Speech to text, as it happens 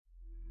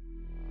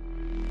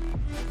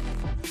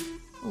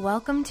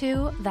Welcome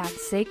to That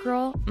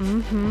Sacral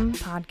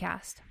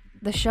podcast,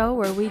 the show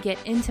where we get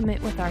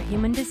intimate with our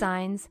human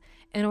designs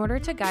in order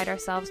to guide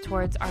ourselves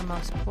towards our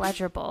most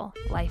pleasurable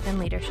life and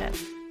leadership.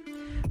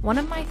 One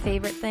of my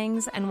favorite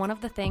things, and one of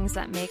the things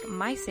that make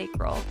my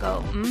sacral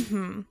go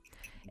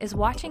is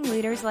watching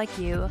leaders like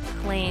you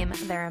claim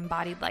their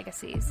embodied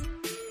legacies.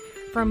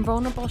 From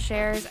vulnerable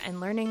shares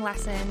and learning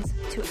lessons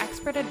to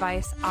expert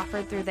advice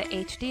offered through the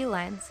HD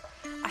lens,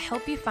 I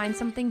hope you find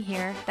something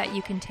here that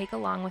you can take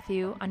along with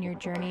you on your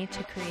journey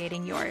to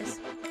creating yours.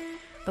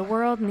 The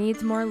world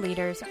needs more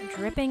leaders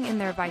dripping in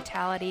their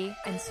vitality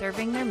and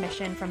serving their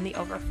mission from the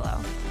overflow.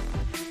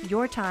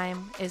 Your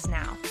time is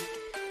now.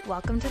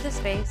 Welcome to the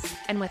space,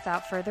 and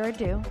without further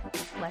ado,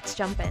 let's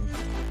jump in.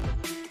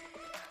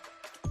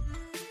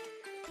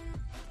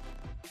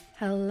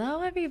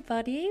 Hello,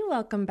 everybody.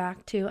 Welcome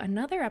back to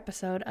another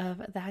episode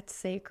of That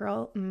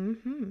Sacral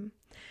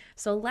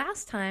So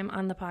last time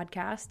on the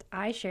podcast,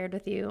 I shared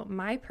with you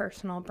my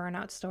personal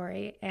burnout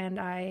story, and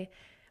I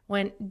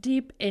went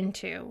deep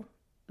into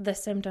the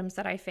symptoms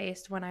that I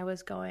faced when I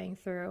was going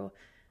through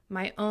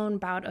my own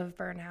bout of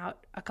burnout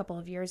a couple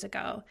of years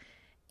ago.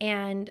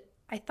 And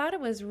I thought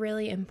it was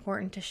really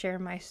important to share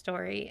my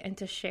story and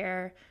to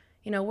share,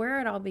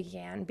 where it all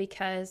began,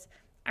 because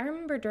I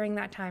remember during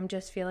that time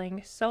just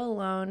feeling so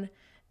alone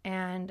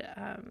and,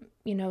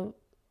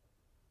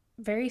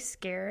 very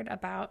scared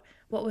about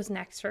what was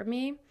next for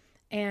me.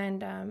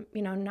 And,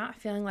 not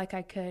feeling like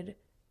I could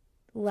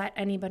let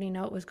anybody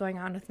know what was going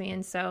on with me.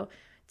 And so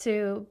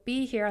to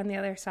be here on the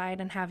other side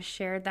and have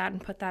shared that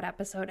and put that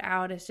episode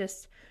out is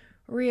just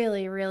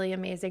really, really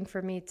amazing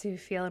for me to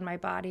feel in my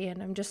body.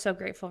 And I'm just so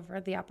grateful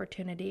for the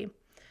opportunity.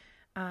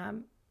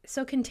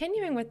 So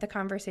continuing with the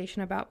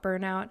conversation about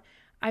burnout,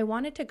 I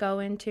wanted to go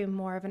into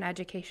more of an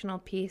educational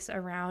piece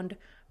around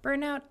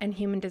burnout and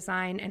human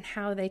design and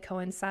how they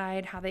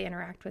coincide, how they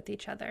interact with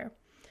each other.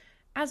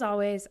 As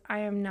always, I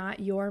am not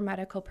your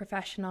medical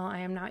professional. I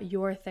am not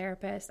your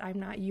therapist. I'm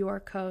not your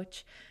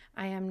coach.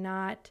 I am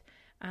not,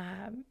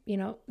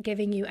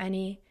 giving you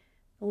any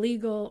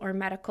legal or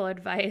medical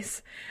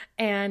advice.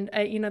 And,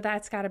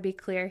 that's got to be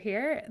clear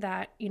here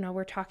that,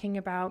 we're talking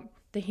about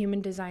the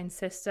human design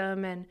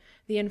system and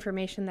the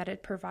information that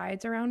it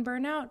provides around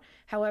burnout.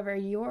 However,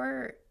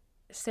 your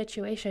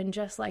situation,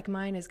 just like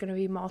mine, is going to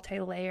be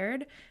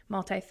multi-layered,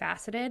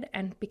 multifaceted.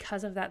 And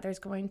because of that, there's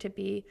going to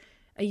be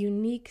a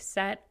unique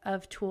set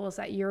of tools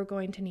that you're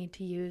going to need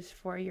to use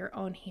for your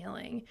own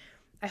healing.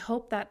 I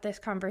hope that this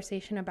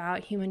conversation about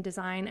human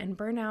design and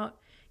burnout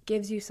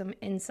gives you some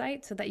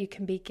insight so that you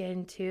can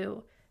begin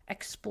to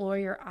explore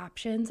your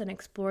options and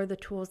explore the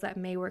tools that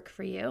may work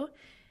for you.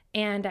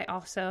 And I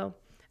also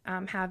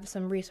have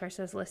some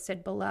resources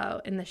listed below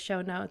in the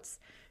show notes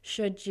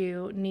should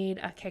you need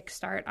a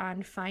kickstart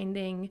on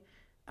finding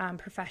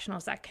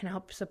professionals that can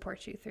help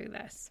support you through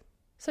this.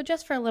 So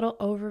just for a little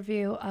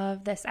overview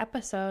of this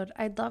episode,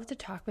 I'd love to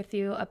talk with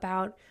you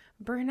about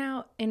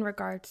burnout in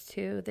regards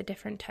to the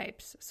different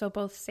types. So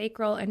both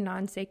sacral and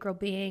non-sacral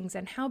beings,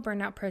 and how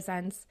burnout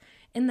presents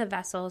in the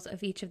vessels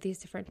of each of these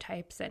different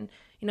types. And,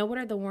 what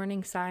are the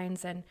warning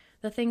signs and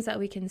the things that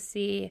we can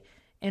see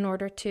in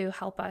order to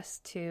help us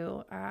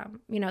to,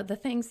 the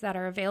things that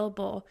are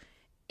available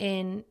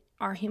in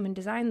our human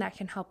design that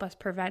can help us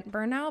prevent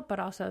burnout, but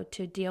also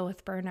to deal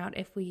with burnout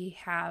if we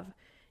have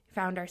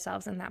found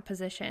ourselves in that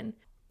position.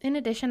 In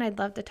addition, I'd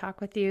love to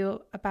talk with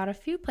you about a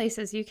few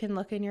places you can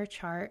look in your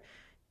chart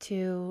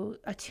to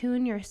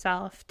attune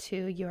yourself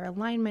to your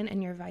alignment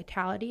and your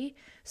vitality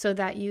so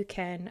that you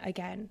can,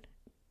 again,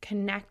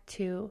 connect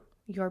to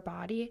your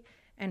body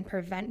and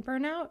prevent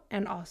burnout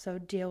and also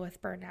deal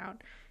with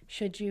burnout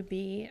should you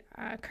be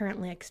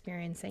currently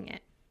experiencing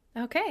it.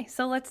 Okay,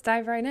 so let's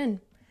dive right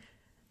in.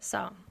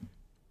 So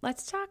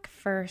let's talk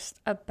first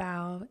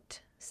about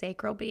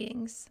sacral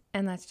beings,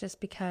 and that's just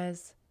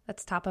because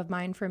that's top of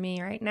mind for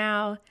me right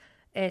now.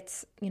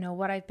 It's,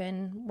 what I've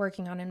been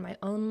working on in my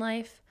own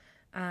life.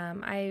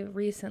 I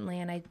recently,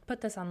 and I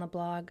put this on the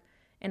blog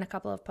in a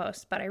couple of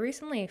posts, but I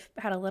recently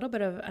had a little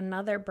bit of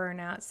another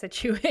burnout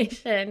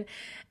situation,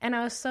 and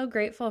I was so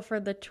grateful for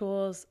the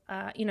tools,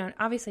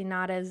 obviously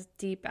not as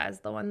deep as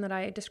the one that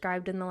I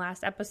described in the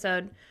last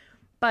episode,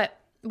 but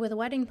with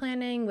wedding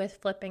planning, with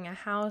flipping a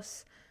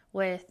house,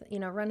 with,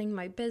 running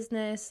my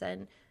business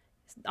and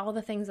all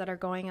the things that are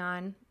going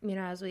on,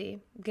 as we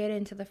get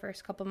into the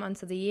first couple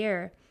months of the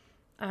year,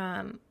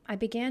 I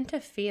began to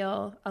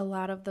feel a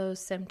lot of those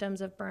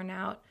symptoms of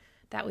burnout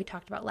that we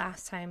talked about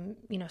last time,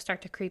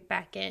 start to creep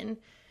back in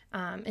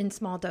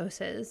small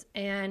doses.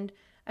 And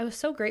I was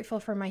so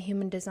grateful for my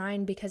human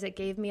design because it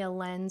gave me a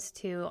lens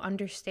to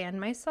understand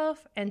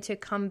myself and to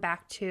come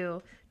back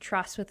to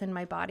trust within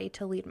my body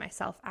to lead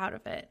myself out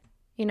of it.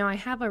 I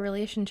have a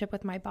relationship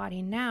with my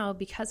body now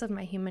because of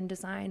my human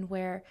design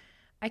where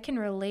I can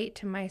relate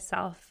to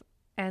myself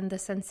and the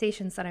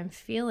sensations that I'm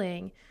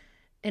feeling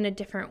in a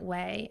different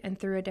way and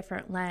through a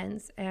different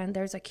lens. And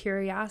there's a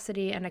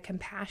curiosity and a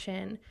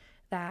compassion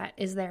that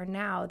is there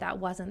now that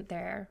wasn't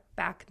there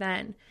back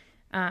then.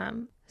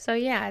 So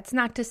yeah, it's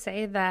not to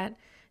say that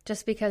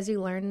just because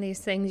you learn these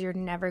things, you're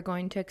never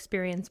going to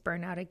experience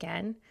burnout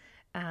again.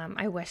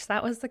 I wish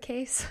that was the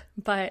case,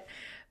 but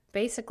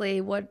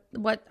basically what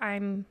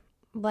I'm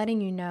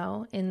letting you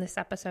know in this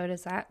episode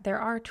is that there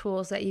are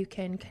tools that you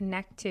can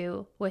connect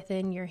to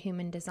within your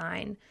human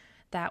design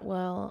that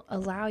will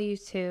allow you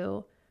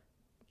to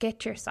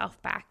get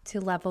yourself back to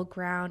level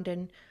ground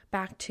and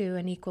back to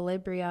an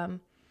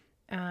equilibrium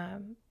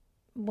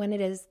when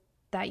it is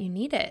that you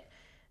need it.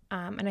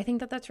 And I think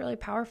that that's really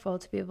powerful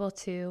to be able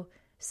to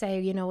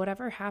say, you know,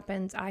 whatever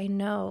happens, I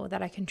know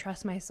that I can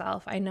trust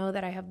myself. I know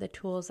that I have the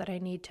tools that I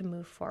need to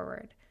move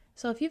forward.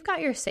 So if you've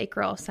got your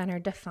sacral center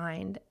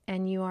defined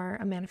and you are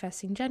a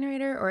manifesting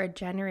generator or a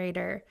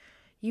generator,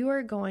 you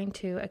are going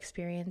to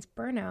experience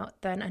burnout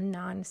than a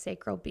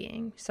non-sacral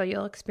being. So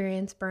you'll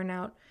experience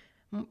burnout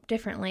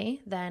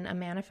differently than a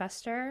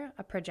manifestor,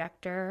 a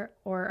projector,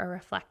 or a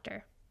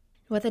reflector.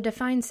 With a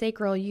defined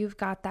sacral, you've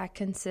got that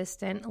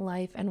consistent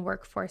life and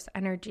workforce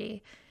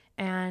energy.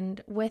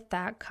 And with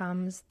that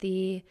comes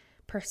the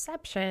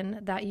perception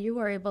that you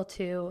are able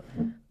to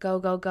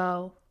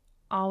go,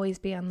 always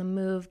be on the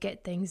move,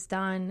 get things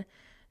done,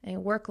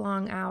 and work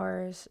long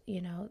hours,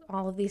 you know,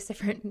 all of these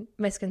different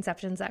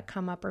misconceptions that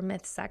come up or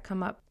myths that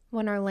come up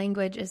when our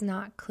language is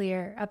not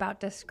clear about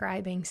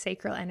describing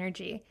sacral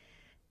energy.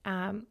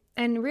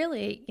 And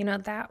really, you know,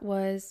 that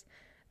was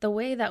the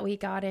way that we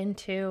got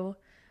into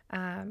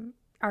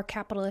our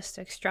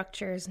capitalistic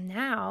structures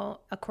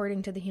now,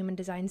 according to the human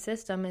design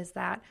system, is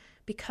that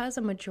because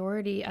a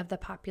majority of the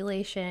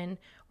population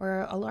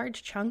or a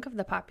large chunk of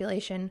the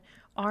population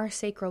are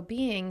sacral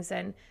beings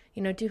and,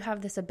 you know, do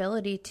have this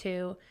ability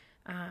to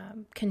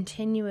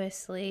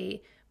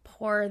continuously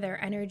pour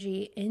their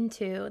energy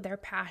into their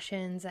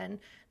passions and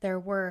their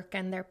work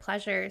and their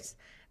pleasures,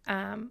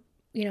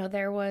 you know,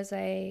 there was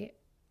a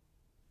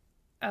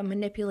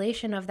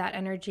manipulation of that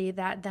energy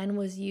that then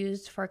was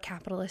used for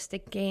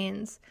capitalistic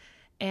gains.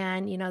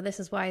 And, you know, this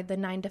is why the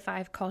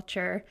 9-to-5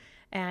 culture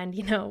and,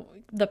 you know,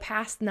 the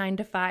past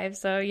 9-to-5,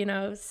 so, you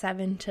know,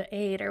 7 to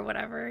 8 or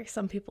whatever,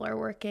 some people are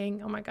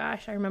working. Oh my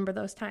gosh, I remember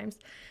those times.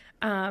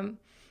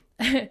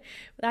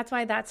 That's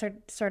why that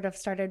sort of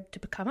started to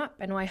come up,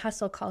 and why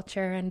hustle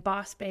culture and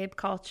boss babe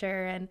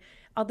culture and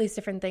all these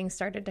different things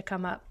started to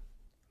come up.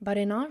 But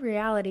in all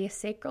reality,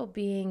 sacral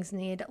beings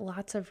need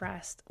lots of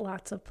rest,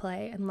 lots of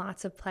play, and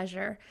lots of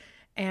pleasure.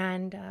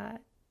 And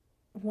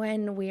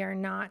when we are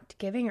not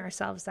giving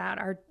ourselves that,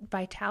 our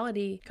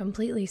vitality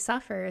completely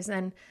suffers,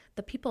 and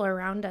the people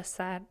around us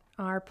that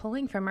are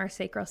pulling from our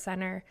sacral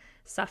center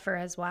suffer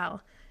as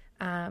well.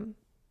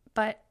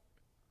 But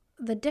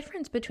the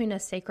difference between a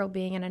sacral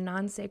being and a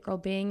non-sacral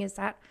being is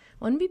that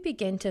when we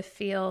begin to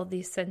feel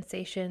these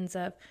sensations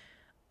of,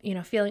 you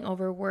know, feeling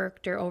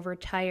overworked or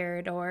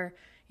overtired or,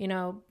 you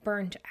know,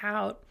 burnt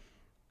out,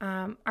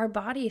 our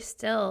body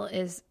still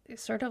is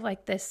sort of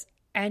like this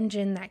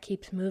engine that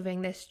keeps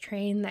moving, this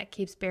train that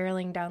keeps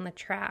barreling down the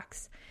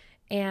tracks.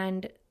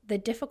 And the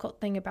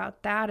difficult thing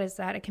about that is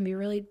that it can be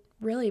really,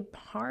 really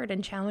hard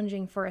and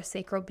challenging for a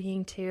sacral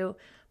being to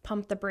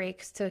pump the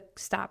brakes, to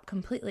stop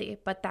completely.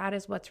 But that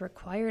is what's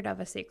required of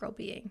a sacral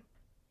being.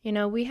 You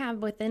know, we have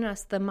within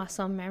us the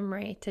muscle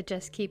memory to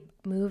just keep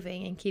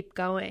moving and keep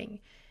going.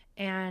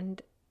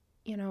 And,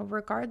 you know,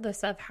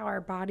 regardless of how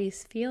our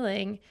body's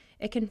feeling,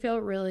 it can feel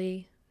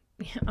really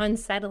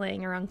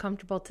unsettling or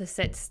uncomfortable to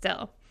sit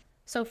still.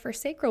 So for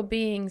sacral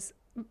beings,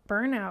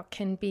 burnout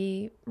can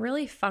be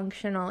really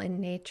functional in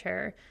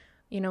nature.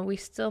 You know, we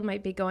still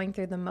might be going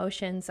through the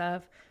motions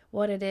of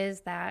what it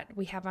is that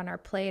we have on our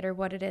plate or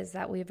what it is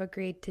that we've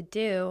agreed to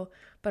do,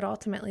 but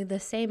ultimately the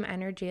same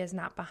energy is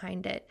not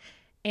behind it.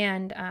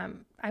 And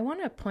I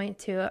want to point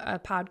to a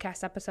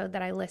podcast episode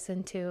that I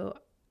listened to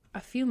a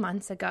few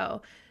months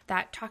ago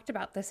that talked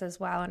about this as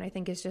well, and I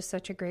think is just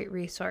such a great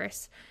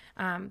resource.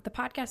 The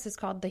podcast is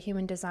called The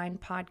Human Design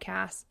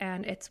Podcast,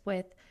 and it's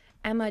with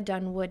Emma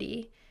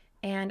Dunwoody,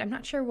 and I'm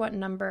not sure what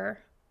number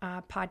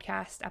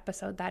podcast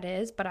episode that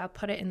is, but I'll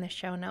put it in the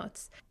show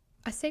notes.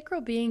 A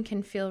sacral being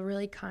can feel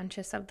really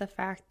conscious of the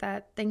fact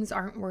that things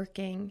aren't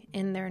working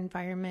in their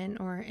environment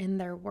or in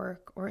their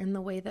work or in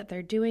the way that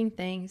they're doing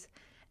things,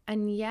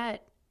 and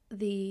yet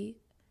the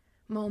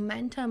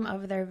momentum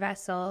of their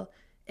vessel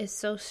is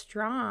so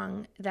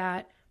strong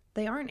that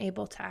they aren't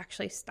able to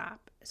actually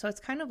stop. So it's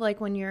kind of like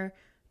when you're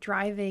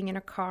driving in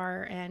a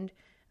car and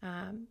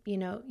you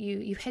know,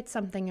 you hit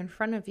something in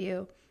front of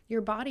you,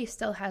 your body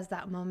still has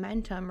that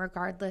momentum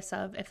regardless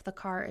of if the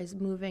car is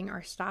moving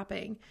or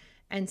stopping.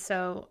 And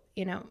so,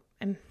 you know,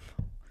 and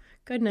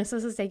goodness,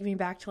 this is taking me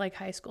back to like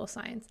high school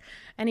science.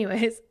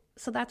 Anyways,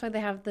 so that's why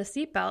they have the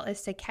seatbelt,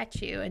 is to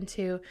catch you and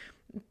to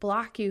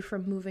block you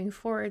from moving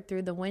forward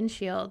through the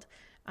windshield.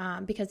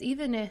 Because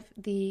even if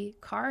the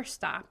car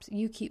stops,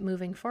 you keep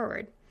moving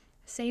forward.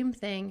 Same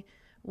thing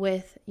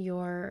with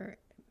your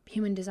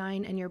human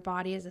design and your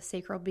body as a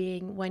sacral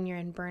being. When you're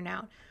in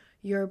burnout,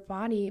 your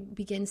body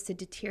begins to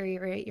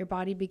deteriorate, your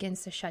body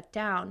begins to shut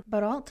down.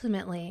 But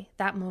ultimately,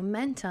 that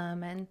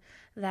momentum and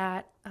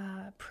that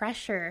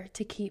pressure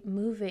to keep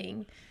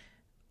moving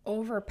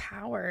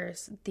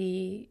overpowers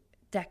the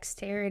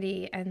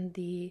dexterity and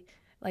the,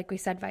 like we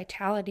said,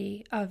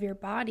 vitality of your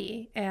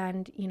body.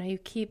 And, you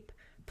keep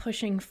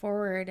pushing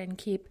forward and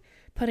keep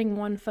putting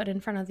one foot in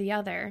front of the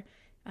other,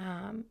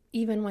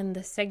 even when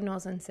the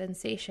signals and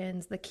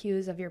sensations, the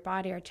cues of your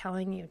body are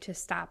telling you to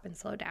stop and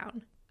slow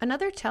down.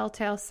 Another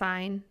telltale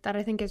sign that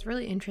I think is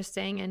really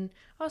interesting and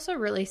also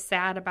really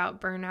sad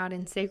about burnout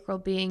in sacral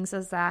beings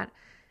is that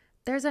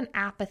there's an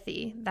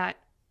apathy that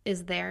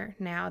is there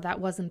now that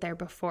wasn't there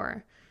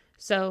before.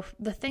 So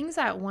the things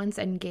that once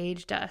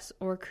engaged us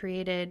or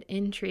created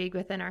intrigue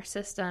within our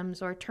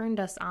systems or turned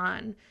us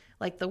on,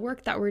 like the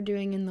work that we're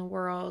doing in the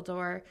world,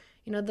 or,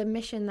 the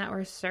mission that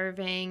we're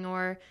serving,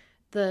 or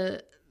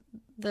the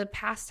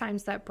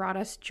pastimes that brought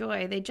us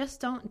joy, they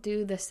just don't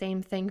do the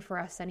same thing for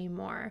us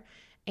anymore.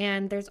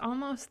 And there's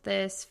almost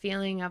this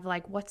feeling of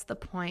like, what's the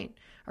point?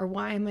 Or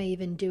why am I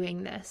even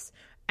doing this?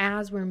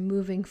 As we're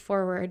moving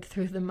forward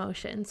through the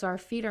motions. So our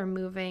feet are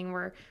moving,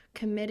 we're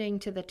committing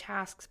to the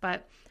tasks,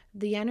 but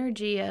the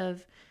energy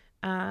of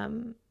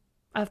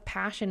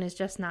passion is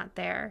just not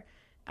there.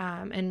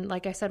 And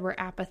like I said, we're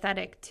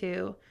apathetic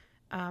to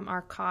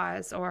our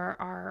cause or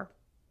our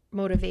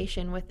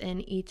motivation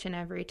within each and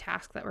every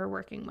task that we're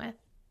working with.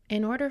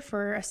 In order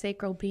for a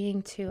sacral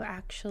being to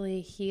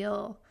actually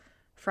heal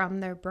from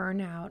their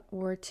burnout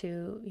or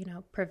to,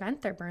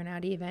 prevent their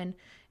burnout even,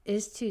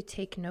 is to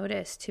take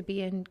notice, to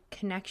be in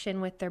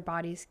connection with their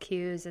body's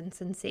cues and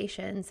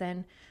sensations,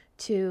 and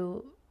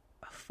to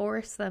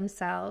force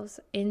themselves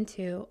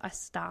into a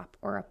stop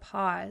or a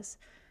pause,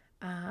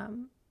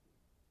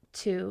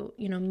 to,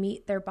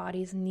 meet their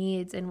body's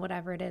needs in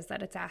whatever it is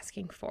that it's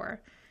asking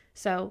for.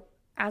 So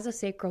as a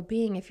sacral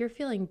being, if you're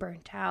feeling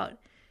burnt out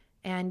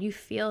and you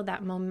feel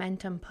that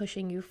momentum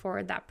pushing you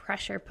forward, that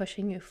pressure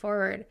pushing you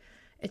forward,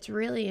 it's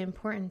really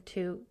important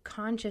to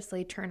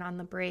consciously turn on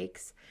the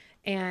brakes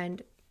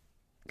and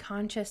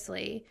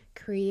consciously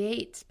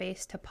create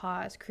space to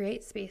pause,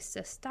 create space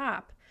to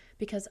stop,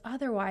 because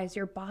otherwise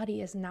your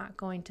body is not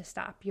going to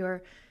stop.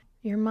 Your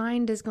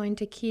mind is going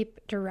to keep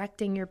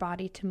directing your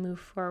body to move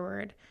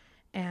forward,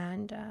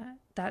 and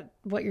that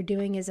what you're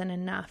doing isn't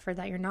enough, or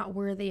that you're not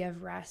worthy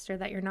of rest, or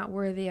that you're not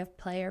worthy of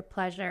play or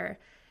pleasure,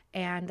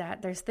 and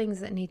that there's things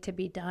that need to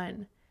be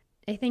done.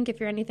 I think if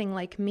you're anything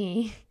like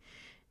me,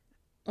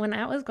 when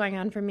that was going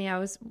on for me, I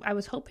was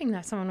hoping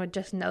that someone would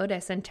just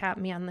notice and tap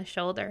me on the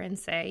shoulder and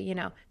say,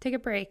 take a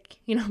break,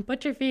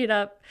 put your feet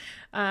up,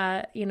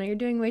 you're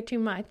doing way too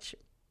much.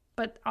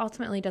 But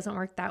ultimately it doesn't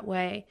work that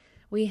way.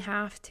 We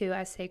have to,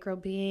 as sacral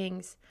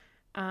beings,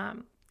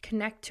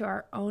 connect to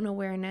our own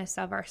awareness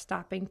of our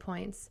stopping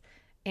points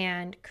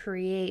and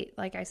create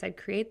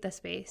the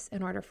space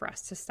in order for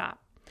us to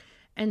stop.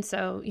 And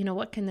so,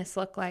 what can this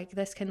look like?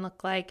 This can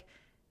look like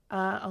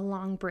a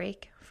long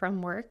break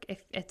from work,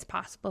 if it's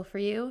possible for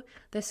you.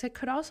 This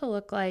could also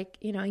look like,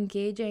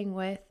 engaging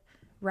with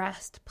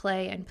rest,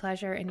 play, and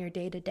pleasure in your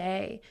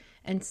day-to-day,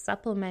 and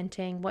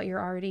supplementing what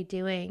you're already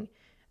doing,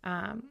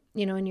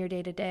 in your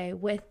day-to-day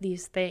with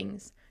these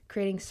things,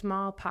 creating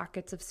small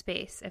pockets of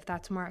space if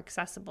that's more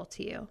accessible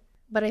to you.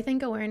 But I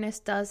think awareness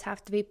does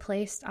have to be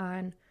placed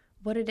on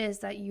what it is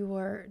that you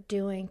are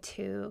doing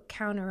to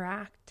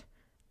counteract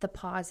the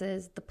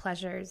pauses, the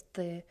pleasures,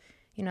 the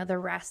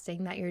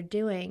resting that you're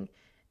doing.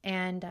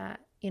 And,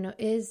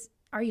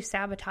 are you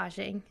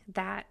sabotaging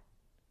that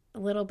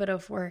little bit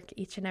of work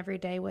each and every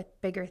day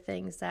with bigger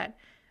things that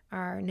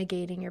are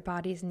negating your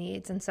body's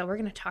needs? And so we're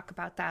going to talk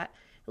about that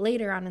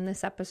later on in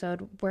this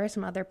episode. Where are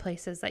some other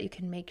places that you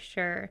can make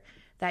sure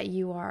that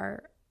you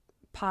are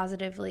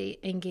positively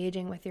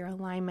engaging with your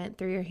alignment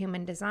through your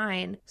human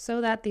design, so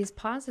that these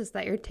pauses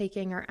that you're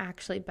taking are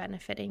actually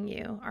benefiting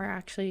you, are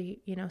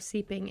actually,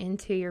 seeping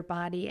into your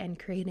body and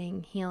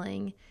creating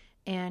healing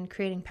and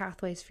creating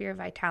pathways for your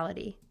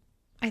vitality.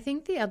 I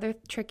think the other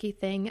tricky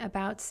thing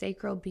about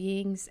sacral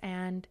beings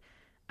and,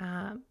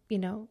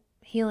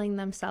 healing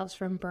themselves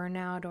from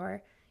burnout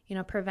or,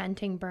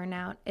 preventing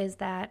burnout is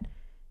that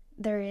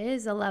there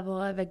is a level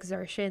of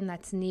exertion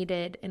that's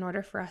needed in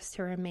order for us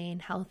to remain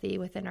healthy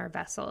within our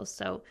vessels.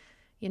 So,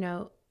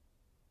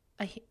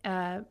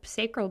 a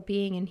sacral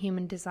being in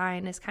human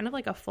design is kind of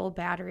like a full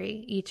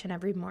battery each and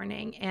every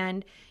morning.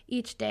 And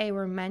each day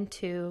we're meant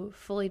to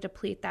fully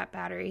deplete that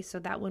battery so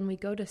that when we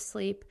go to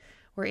sleep,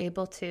 we're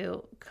able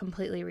to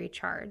completely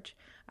recharge.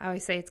 I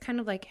always say it's kind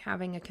of like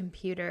having a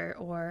computer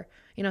or,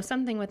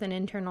 something with an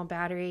internal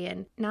battery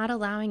and not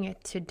allowing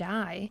it to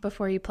die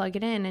before you plug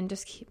it in and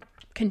just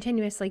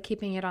continuously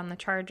keeping it on the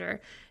charger.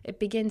 It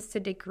begins to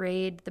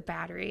degrade the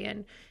battery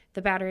and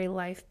the battery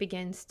life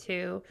begins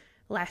to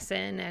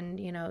lessen, and,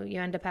 you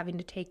end up having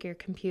to take your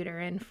computer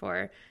in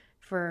for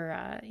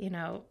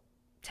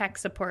tech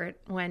support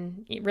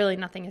when really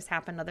nothing has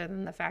happened other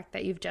than the fact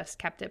that you've just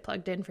kept it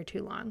plugged in for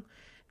too long.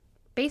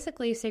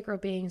 Basically, sacral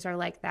beings are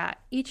like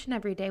that. Each and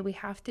every day we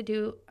have to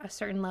do a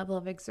certain level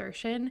of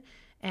exertion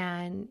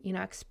and,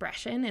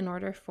 expression in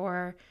order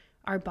for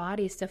our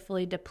bodies to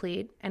fully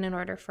deplete and in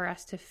order for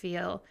us to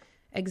feel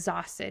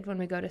exhausted when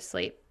we go to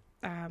sleep,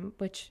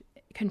 which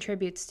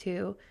contributes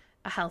to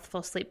a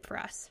healthful sleep for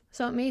us.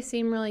 So it may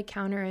seem really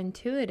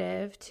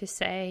counterintuitive to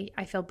say,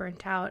 I feel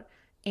burnt out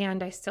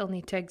and I still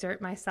need to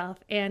exert myself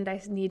and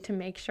I need to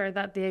make sure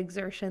that the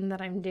exertion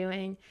that I'm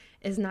doing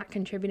is not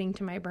contributing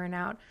to my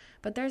burnout.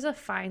 But there's a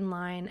fine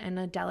line and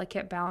a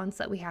delicate balance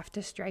that we have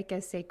to strike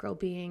as sacral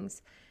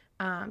beings,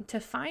 to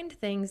find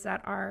things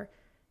that are,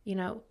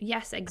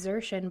 yes,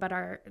 exertion, but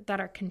that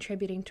are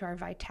contributing to our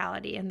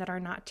vitality and that are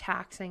not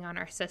taxing on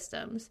our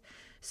systems.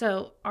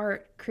 So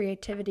art,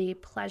 creativity,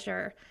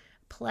 pleasure,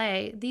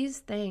 play, these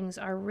things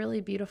are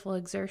really beautiful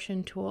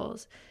exertion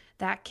tools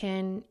that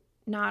can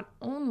not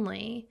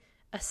only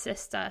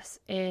assist us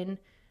in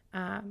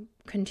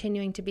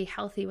continuing to be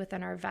healthy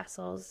within our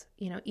vessels,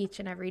 each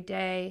and every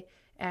day,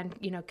 and,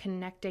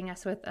 connecting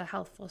us with a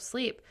healthful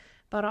sleep,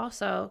 but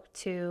also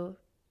to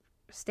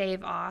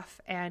stave off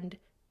and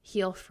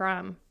heal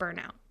from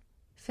burnout.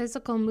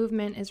 Physical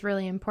movement is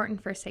really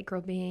important for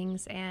sacral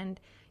beings. And,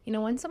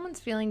 when someone's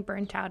feeling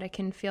burnt out, it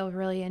can feel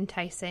really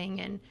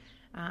enticing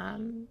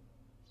and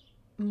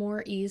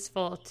more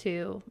easeful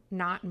to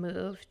not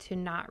move, to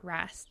not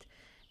rest.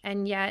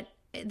 And yet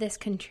this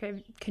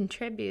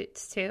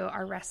contributes to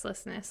our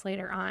restlessness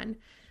later on.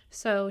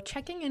 So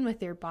checking in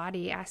with your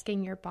body,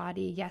 asking your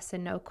body yes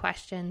and no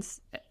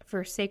questions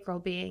for sacral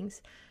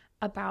beings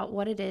about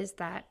what it is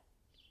that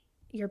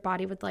your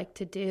body would like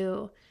to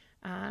do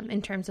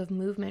in terms of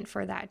movement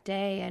for that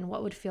day, and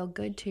what would feel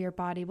good to your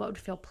body, what would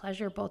feel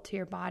pleasurable to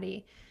your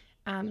body,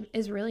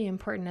 is really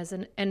important is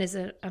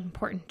an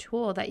important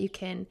tool that you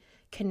can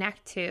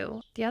connect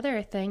to. The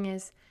other thing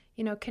is,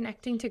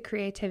 connecting to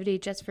creativity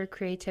just for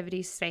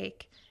creativity's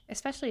sake,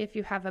 especially if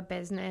you have a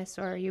business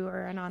or you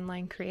are an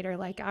online creator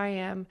like I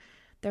am.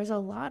 There's a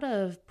lot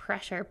of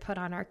pressure put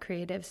on our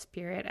creative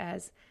spirit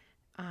as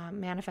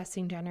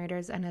manifesting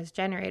generators and as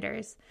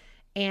generators.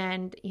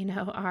 And,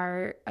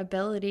 our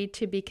ability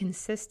to be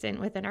consistent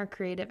within our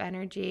creative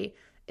energy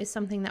is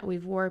something that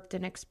we've warped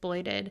and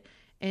exploited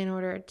in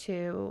order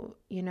to,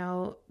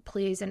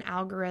 please an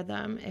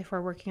algorithm if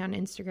we're working on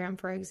Instagram,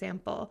 for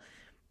example.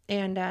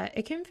 And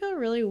it can feel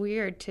really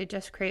weird to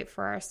just create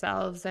for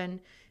ourselves and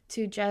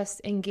to just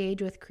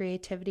engage with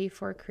creativity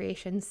for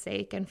creation's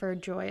sake and for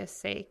joyous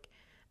sake.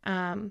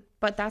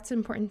 But that's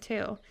important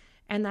too.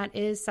 And that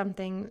is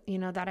something,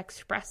 that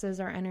expresses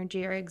our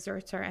energy or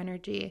exerts our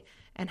energy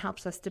and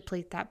helps us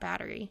deplete that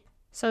battery.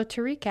 So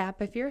to recap,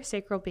 if you're a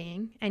sacral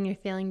being and you're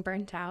feeling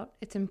burnt out,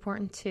 it's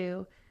important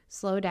to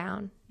slow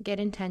down, get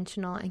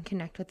intentional, and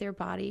connect with your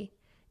body,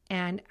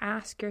 and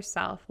ask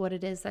yourself what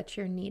it is that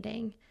you're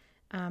needing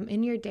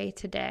in your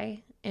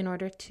day-to-day in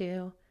order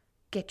to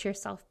get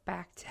yourself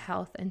back to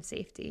health and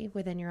safety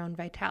within your own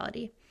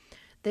vitality.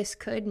 This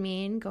could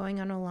mean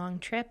going on a long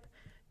trip,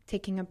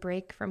 taking a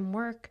break from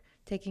work,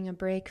 taking a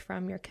break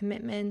from your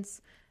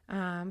commitments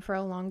for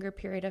a longer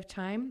period of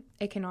time.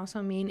 It can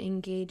also mean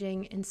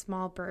engaging in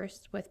small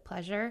bursts with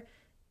pleasure,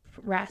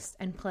 rest,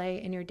 and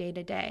play in your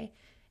day-to-day.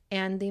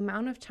 And the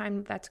amount of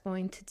time that's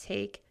going to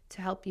take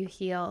to help you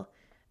heal,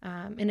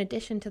 in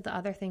addition to the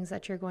other things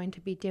that you're going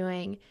to be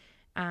doing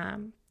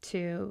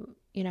to,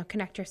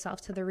 connect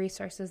yourself to the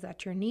resources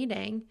that you're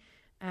needing,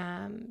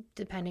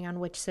 depending on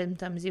which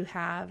symptoms you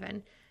have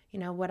and,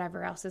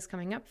 whatever else is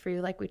coming up for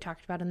you, like we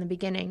talked about in the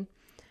beginning.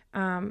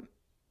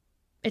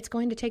 It's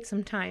going to take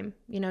some time,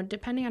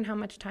 depending on how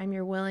much time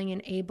you're willing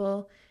and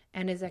able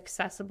and is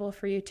accessible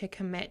for you to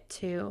commit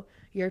to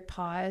your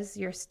pause,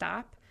 your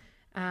stop,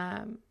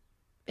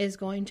 is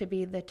going to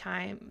be the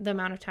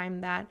amount of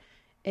time that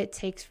it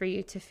takes for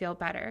you to feel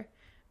better.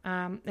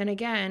 And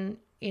again,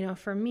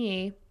 for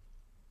me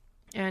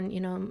and,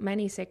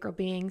 many sacral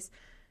beings,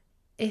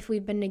 if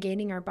we've been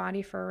negating our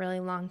body for a really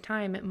long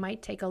time, it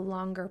might take a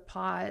longer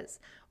pause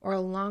or a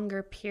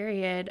longer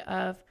period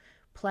of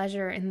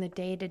pleasure in the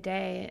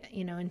day-to-day,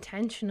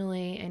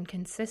 intentionally and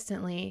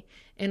consistently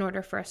in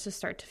order for us to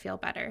start to feel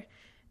better.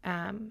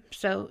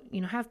 So,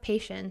 have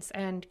patience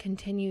and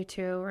continue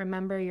to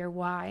remember your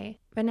why.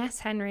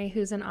 Vanessa Henry,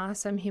 who's an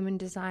awesome human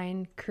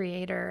design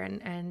creator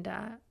and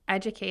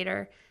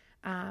educator,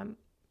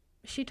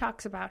 she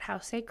talks about how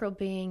sacral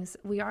beings,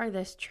 we are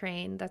this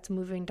train that's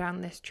moving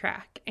down this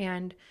track.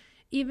 And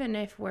even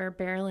if we're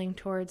barreling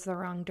towards the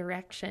wrong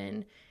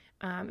direction,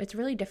 it's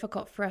really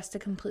difficult for us to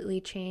completely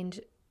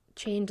change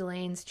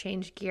lanes,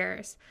 change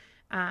gears,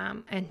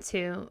 and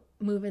to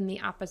move in the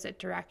opposite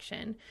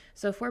direction.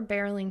 So if we're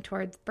barreling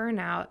towards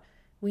burnout,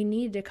 we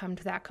need to come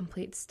to that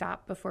complete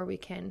stop before we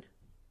can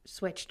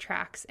switch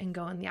tracks and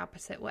go in the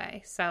opposite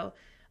way. So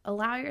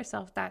allow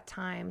yourself that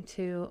time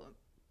to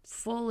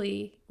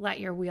fully let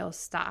your wheels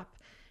stop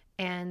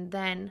and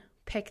then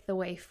pick the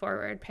way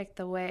forward, pick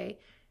the way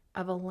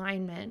of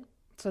alignment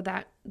so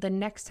that the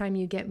next time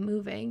you get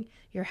moving,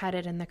 you're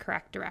headed in the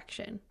correct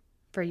direction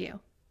for you.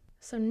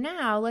 So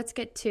now let's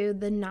get to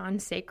the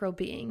non-sacral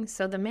beings.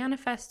 So the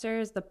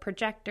manifestors, the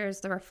projectors,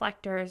 the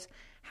reflectors.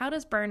 How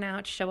does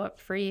burnout show up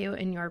for you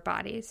in your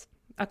bodies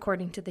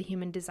according to the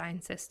human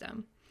design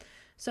system?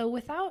 So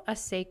without a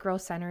sacral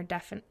center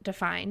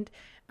defined,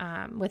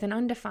 with an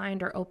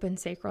undefined or open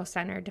sacral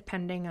center,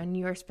 depending on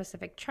your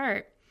specific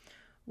chart,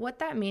 What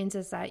that means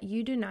is that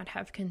you do not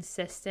have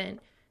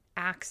consistent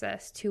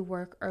access to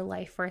work or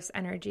life force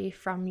energy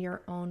from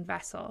your own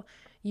vessel.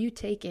 You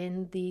take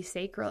in the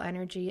sacral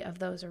energy of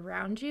those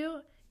around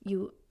you,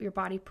 your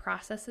body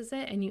processes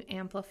it and you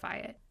amplify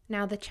it.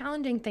 Now, the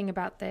challenging thing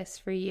about this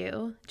for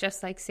you,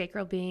 just like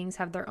sacral beings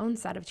have their own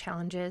set of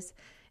challenges,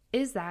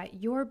 is that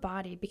your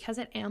body, because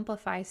it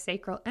amplifies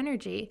sacral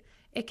energy,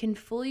 it can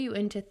fool you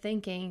into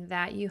thinking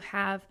that you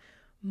have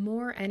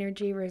more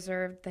energy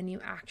reserved than you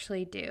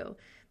actually do.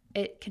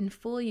 It can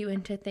fool you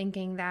into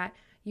thinking that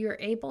you're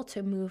able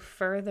to move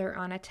further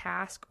on a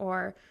task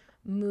or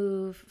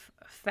move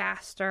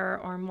faster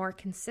or more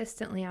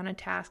consistently on a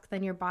task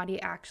than your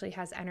body actually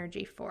has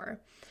energy for.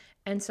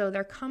 And so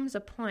there comes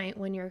a point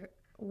when you're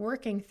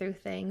working through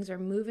things or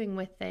moving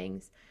with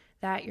things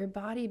that your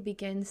body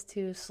begins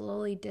to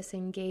slowly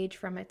disengage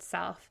from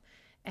itself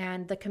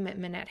and the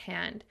commitment at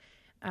hand.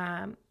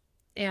 And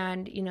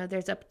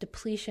there's a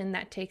depletion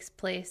that takes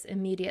place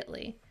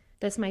immediately.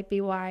 This might be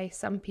why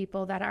some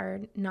people that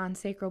are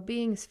non-sacral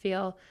beings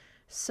feel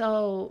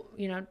so,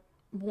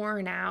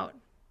 worn out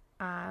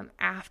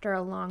after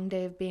a long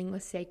day of being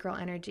with sacral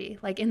energy.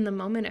 Like in the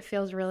moment, it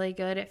feels really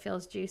good. It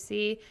feels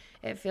juicy.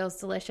 It feels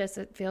delicious.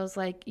 It feels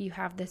like you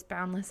have this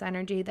boundless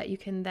energy that you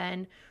can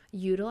then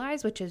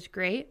utilize, which is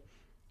great.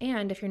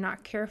 And if you're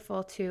not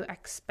careful to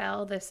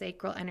expel the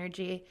sacral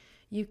energy,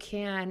 you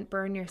can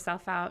burn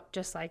yourself out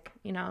just like,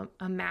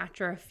 a match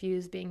or a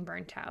fuse being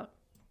burnt out.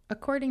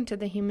 According to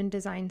the human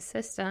design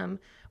system,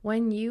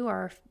 when you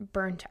are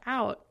burnt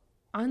out,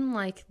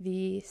 unlike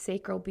the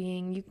sacral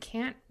being, you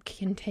can't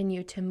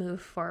continue to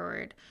move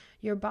forward.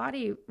 Your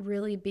body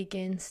really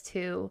begins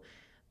to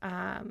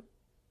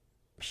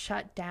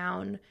shut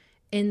down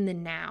in the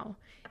now,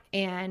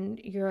 and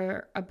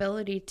your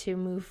ability to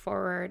move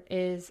forward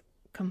is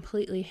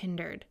completely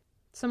hindered.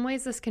 Some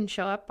ways this can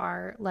show up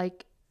are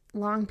like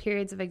long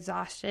periods of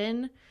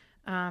exhaustion,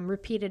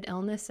 repeated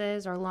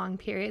illnesses or long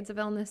periods of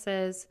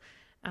illnesses,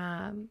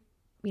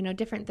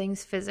 different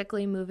things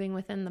physically moving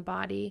within the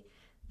body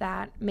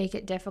that make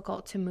it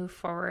difficult to move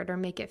forward or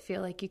make it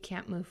feel like you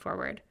can't move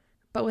forward.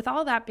 But with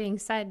all that being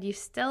said, you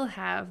still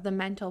have the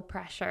mental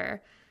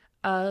pressure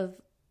of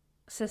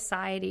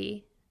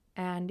society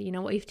and,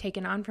 what you've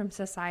taken on from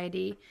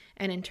society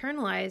and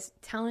internalized,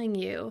 telling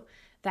you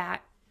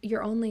that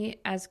you're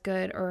only as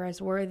good or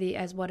as worthy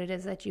as what it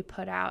is that you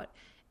put out,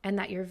 and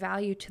that your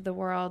value to the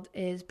world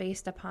is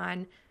based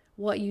upon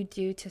what you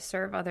do to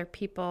serve other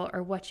people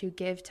or what you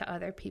give to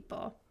other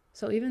people.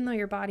 So even though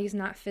your body's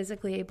not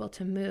physically able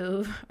to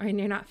move and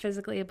you're not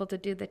physically able to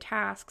do the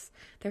tasks,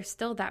 there's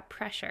still that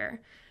pressure.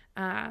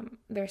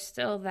 There's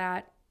still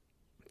that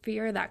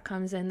fear that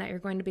comes in that you're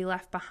going to be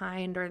left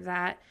behind, or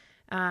that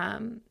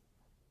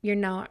you're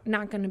not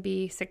going to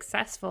be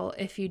successful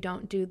if you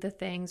don't do the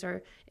things,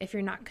 or if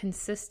you're not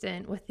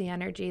consistent with the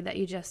energy that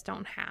you just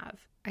don't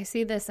have. I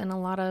see this in a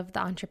lot of the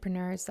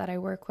entrepreneurs that I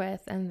work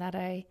with and that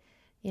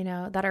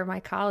that are my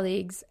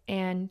colleagues.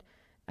 And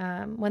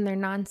when they're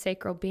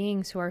non-sacral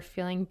beings who are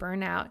feeling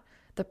burnout,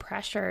 the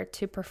pressure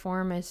to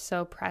perform is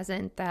so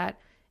present that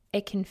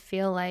it can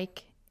feel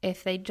like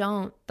if they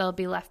don't, they'll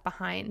be left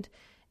behind.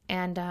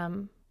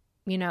 And,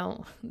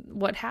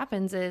 what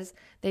happens is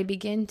they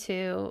begin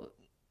to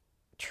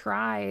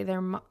try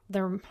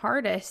their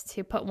hardest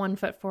to put one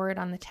foot forward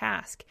on the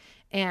task.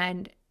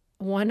 And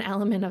one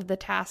element of the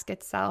task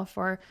itself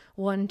or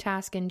one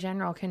task in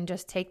general can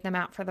just take them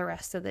out for the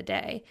rest of the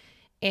day.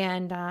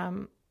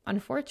 And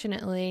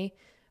unfortunately,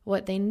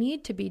 what they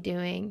need to be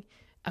doing,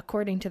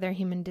 according to their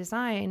human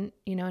design,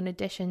 in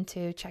addition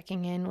to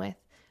checking in with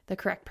the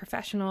correct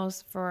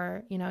professionals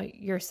for,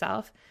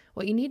 yourself,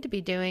 what you need to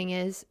be doing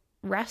is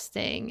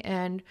resting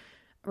and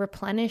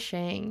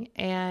replenishing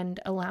and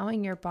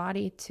allowing your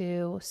body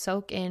to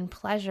soak in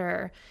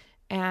pleasure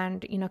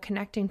and,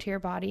 connecting to your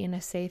body in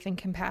a safe and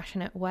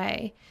compassionate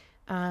way,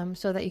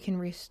 so that you can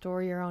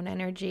restore your own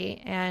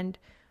energy and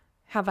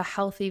have a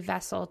healthy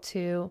vessel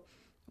to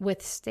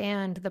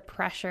withstand the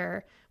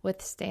pressure,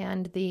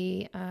 withstand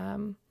the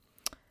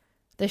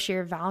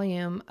sheer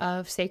volume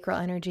of sacral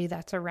energy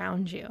that's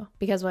around you.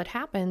 Because what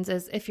happens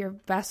is if your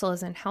vessel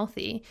isn't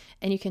healthy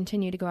and you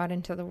continue to go out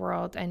into the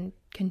world and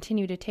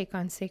continue to take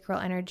on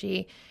sacral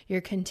energy, you're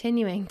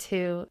continuing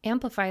to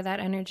amplify that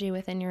energy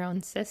within your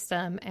own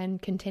system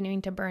and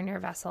continuing to burn your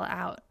vessel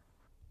out.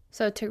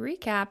 So to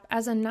recap,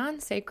 as a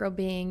non-sacral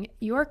being,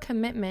 your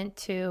commitment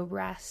to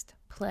rest,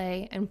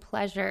 play, and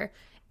pleasure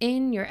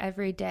in your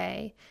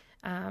everyday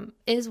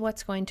is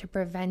what's going to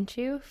prevent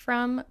you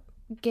from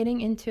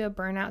getting into a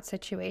burnout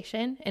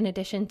situation, in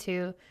addition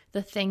to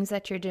the things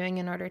that you're doing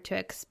in order to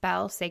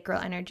expel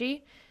sacral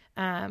energy.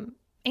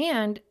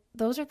 And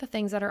those are the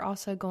things that are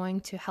also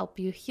going to help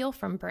you heal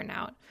from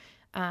burnout.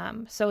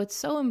 So it's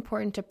so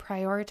important to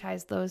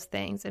prioritize those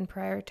things and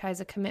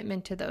prioritize a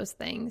commitment to those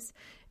things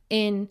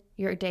in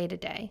your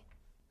day-to-day.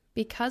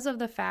 Because of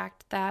the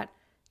fact that,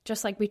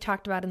 just like we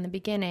talked about in the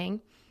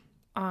beginning,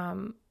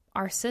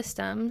 our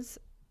systems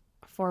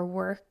for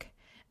work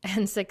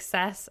and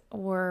success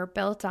were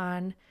built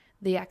on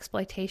the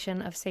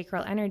exploitation of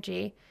sacral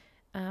energy.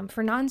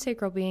 For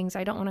non-sacral beings,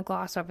 I don't want to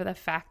gloss over the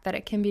fact that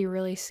it can be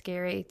really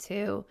scary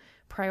to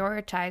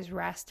prioritize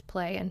rest,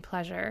 play, and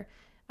pleasure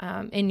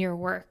in your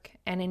work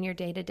and in your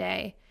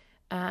day-to-day,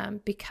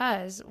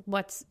 because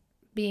what's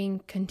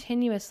being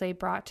continuously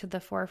brought to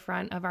the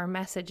forefront of our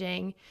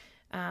messaging,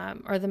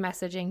 or the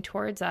messaging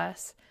towards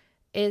us,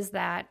 is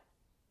that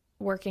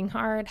working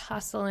hard,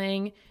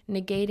 hustling,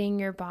 negating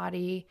your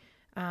body,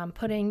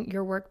 putting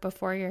your work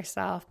before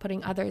yourself,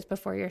 putting others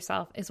before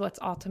yourself is what's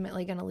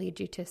ultimately going to lead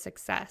you to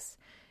success.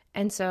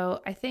 And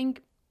so I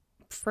think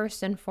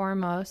first and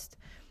foremost,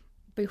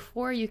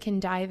 before you can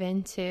dive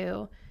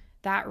into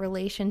that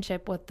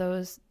relationship with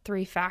those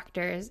three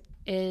factors,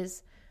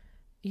 is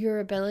your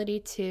ability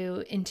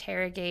to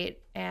interrogate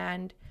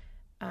and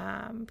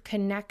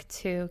connect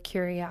to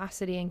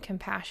curiosity and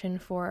compassion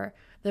for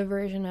the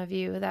version of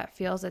you that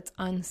feels it's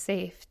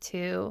unsafe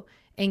to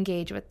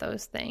engage with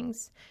those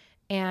things.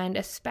 And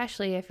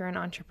especially if you're an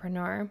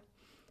entrepreneur,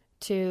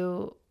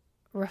 to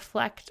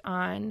reflect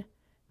on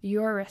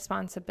your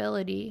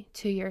responsibility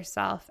to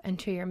yourself and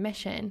to your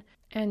mission,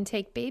 and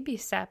take baby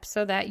steps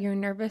so that your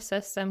nervous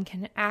system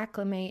can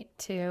acclimate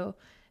to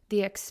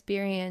the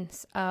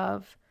experience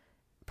of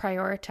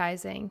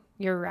prioritizing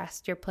your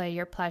rest, your play,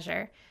 your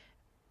pleasure,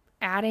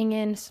 adding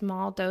in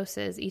small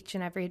doses each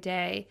and every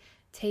day,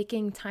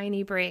 taking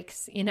tiny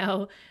breaks,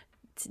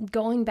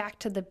 going back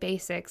to the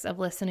basics of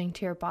listening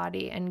to your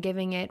body and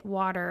giving it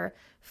water,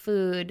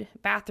 food,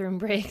 bathroom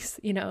breaks,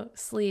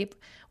 sleep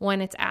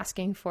when it's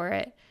asking for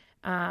it.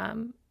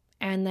 And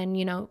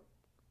then,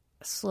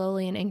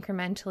 slowly and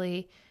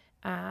incrementally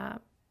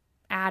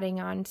adding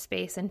on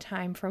space and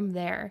time from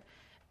there.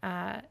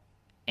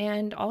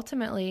 And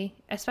ultimately,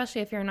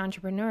 especially if you're an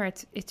entrepreneur,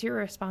 it's your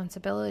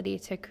responsibility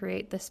to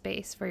create the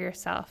space for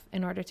yourself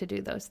in order to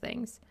do those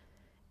things.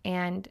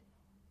 And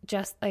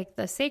just like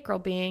the sacral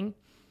being,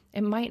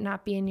 it might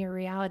not be in your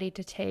reality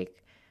to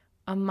take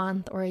a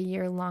month or a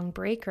year-long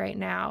break right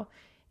now.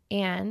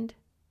 And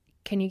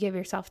can you give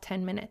yourself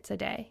 10 minutes a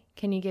day?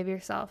 Can you give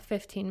yourself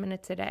 15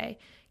 minutes a day?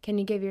 Can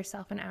you give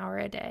yourself an hour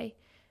a day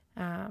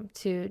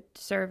to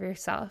serve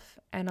yourself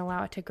and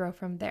allow it to grow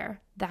from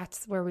there?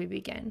 That's where we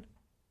begin.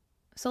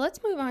 So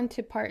let's move on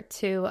to part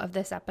 2 of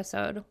this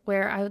episode,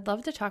 where I would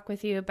love to talk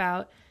with you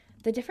about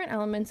the different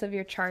elements of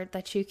your chart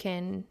that you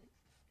can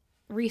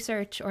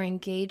research or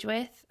engage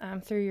with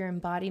through your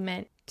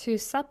embodiment to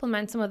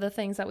supplement some of the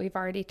things that we've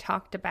already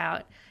talked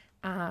about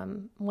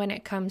when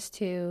it comes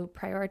to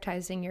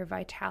prioritizing your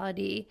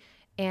vitality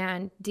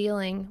and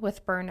dealing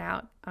with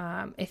burnout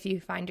if you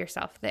find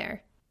yourself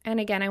there. And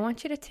again, I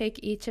want you to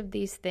take each of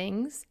these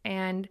things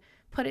and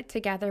put it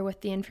together with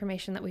the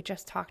information that we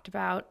just talked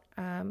about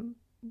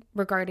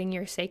regarding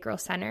your sacral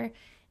center,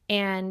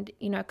 and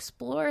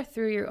explore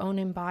through your own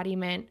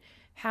embodiment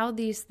how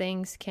these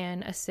things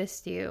can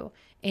assist you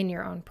in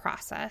your own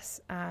process,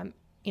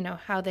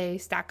 how they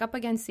stack up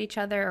against each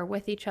other or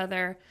with each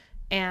other,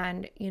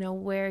 and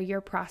where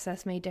your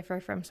process may differ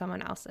from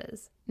someone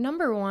else's.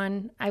 Number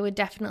 1, I would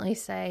definitely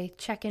say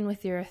check in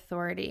with your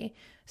authority.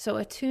 So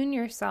attune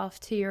yourself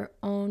to your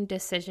own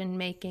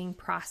decision-making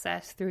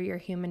process through your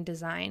human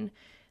design.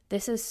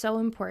 This is so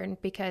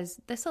important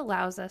because this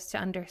allows us to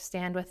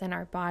understand within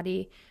our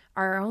body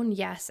our own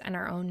yes and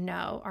our own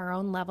no, our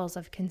own levels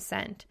of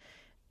consent.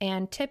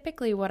 And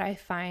typically what I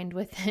find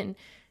within,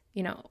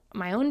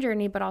 my own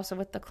journey, but also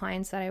with the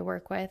clients that I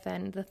work with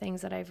and the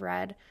things that I've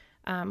read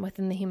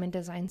within the human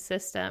design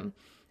system,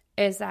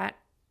 is that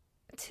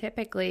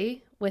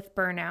typically with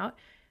burnout,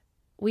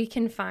 we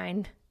can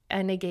find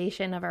a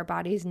negation of our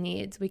body's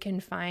needs. We can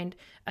find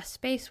a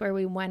space where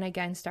we went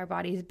against our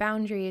body's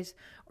boundaries,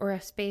 or a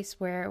space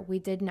where we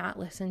did not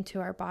listen to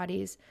our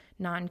body's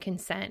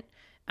non-consent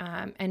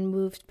and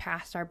moved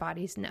past our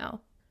body's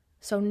no.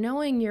 So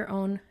knowing your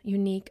own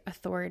unique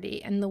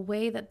authority and the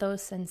way that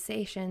those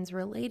sensations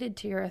related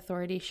to your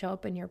authority show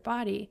up in your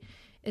body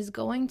is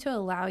going to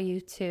allow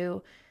you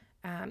to,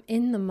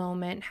 in the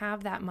moment,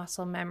 have that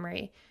muscle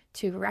memory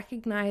to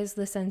recognize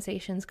the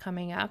sensations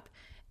coming up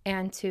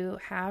and to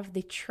have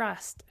the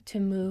trust to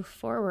move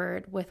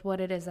forward with what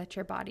it is that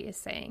your body is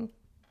saying.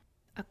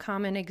 A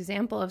common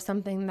example of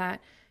something that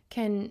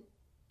can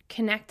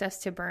connect us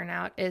to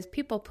burnout is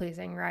people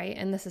pleasing, right?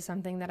 And this is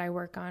something that I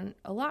work on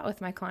a lot with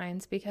my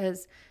clients,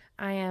 because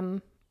I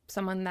am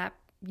someone that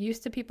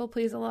used to people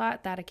please a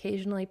lot, that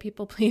occasionally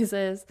people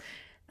pleases.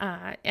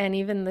 And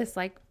even this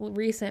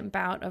recent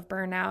bout of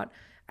burnout,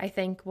 I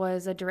think,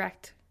 was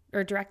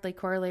directly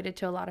correlated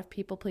to a lot of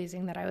people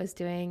pleasing that I was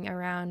doing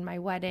around my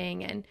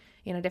wedding and,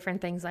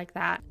 different things like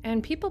that.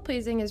 And people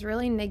pleasing is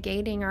really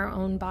negating our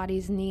own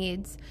body's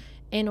needs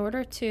in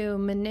order to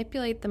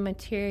manipulate the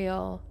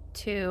material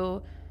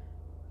to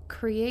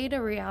create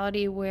a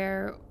reality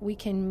where we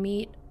can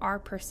meet our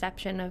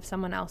perception of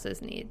someone else's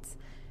needs.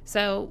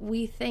 So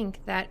we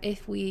think that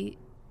if we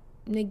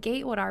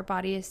negate what our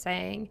body is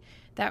saying,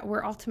 that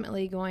we're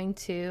ultimately going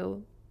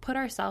to put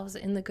ourselves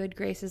in the good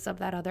graces of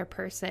that other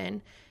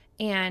person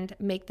and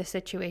make the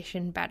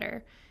situation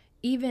better,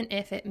 even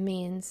if it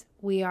means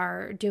we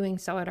are doing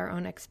so at our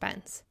own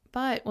expense.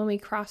 But when we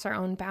cross our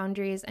own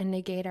boundaries and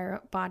negate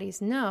our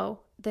body's no,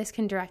 this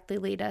can directly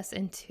lead us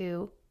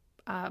into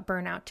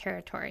burnout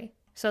territory.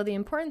 So the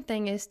important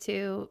thing is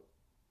to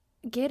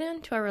get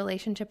into a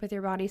relationship with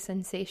your body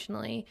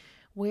sensationally,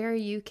 where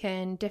you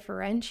can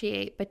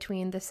differentiate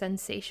between the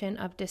sensation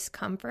of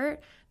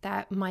discomfort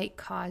that might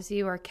cause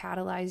you or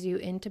catalyze you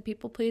into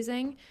people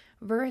pleasing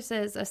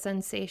versus a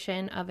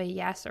sensation of a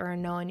yes or a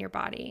no in your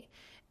body.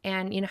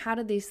 And, how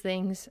do these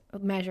things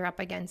measure up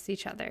against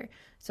each other?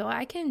 So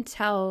I can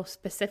tell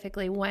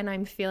specifically when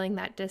I'm feeling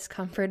that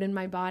discomfort in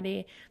my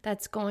body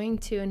that's going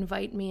to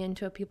invite me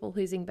into a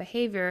people-pleasing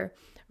behavior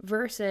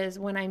versus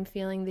when I'm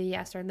feeling the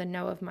yes or the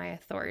no of my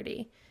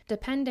authority.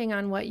 Depending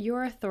on what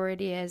your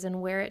authority is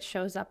and where it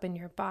shows up in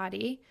your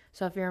body,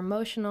 so if you're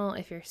emotional,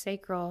 if you're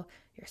sacral,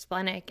 you're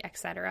splenic,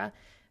 etc.,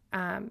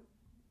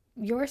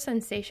 your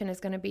sensation is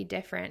going to be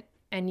different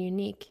and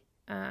unique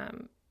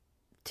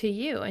to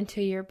you and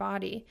to your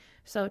body.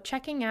 So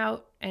checking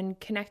out and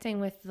connecting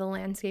with the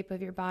landscape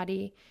of your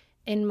body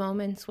in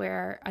moments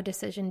where a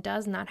decision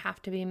does not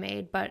have to be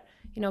made, but,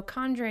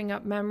 conjuring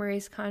up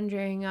memories,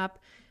 conjuring up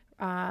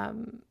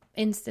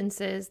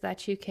instances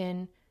that you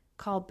can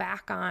call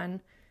back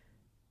on,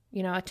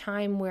 a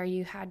time where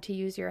you had to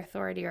use your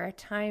authority or a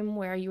time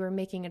where you were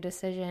making a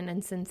decision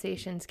and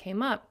sensations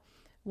came up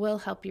will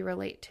help you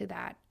relate to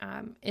that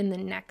in the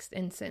next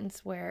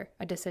instance where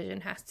a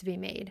decision has to be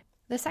made.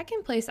 The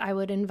second place I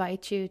would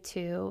invite you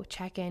to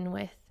check in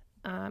with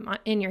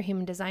in your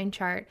human design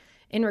chart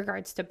in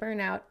regards to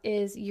burnout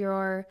is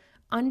your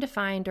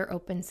undefined or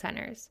open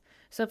centers.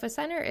 So if a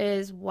center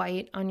is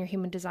white on your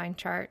human design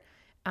chart,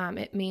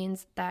 it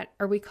means that,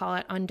 or we call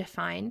it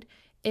undefined.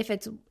 If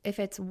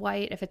it's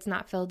white, if it's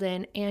not filled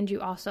in, and you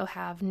also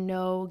have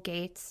no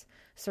gates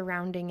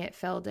surrounding it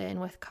filled in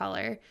with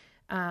color,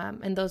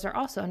 and those are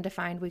also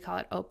undefined, we call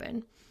it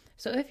open.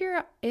 So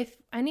if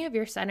any of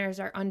your centers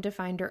are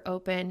undefined or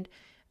opened,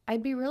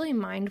 I'd be really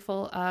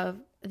mindful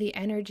of the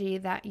energy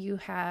that you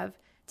have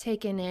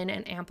taken in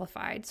and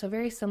amplified. So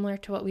very similar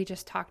to what we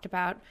just talked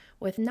about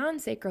with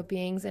non-sacral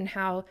beings and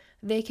how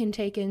they can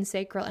take in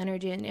sacral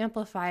energy and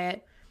amplify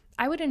it.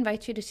 I would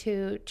invite you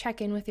to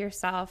check in with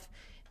yourself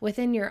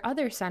within your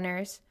other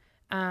centers,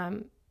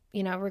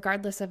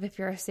 regardless of if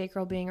you're a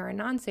sacral being or a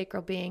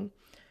non-sacral being.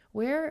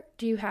 Where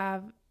do you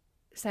have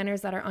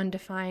centers that are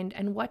undefined,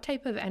 and what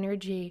type of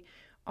energy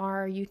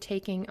are you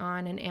taking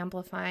on and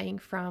amplifying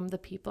from the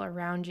people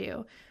around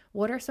you?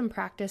 What are some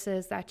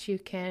practices that you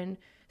can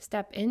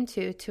step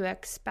into to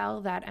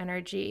expel that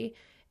energy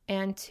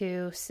and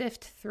to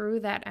sift through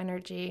that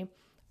energy,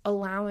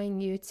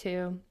 allowing you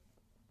to,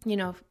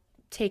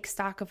 take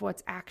stock of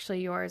what's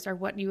actually yours or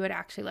what you would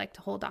actually like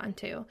to hold on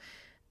to?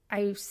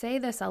 I say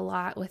this a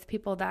lot with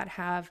people that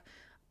have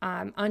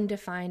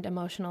undefined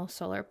emotional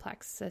solar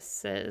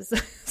plexuses.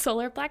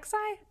 Solar plexi?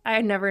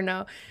 I never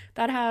know.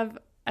 That have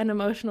an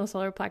emotional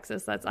solar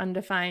plexus that's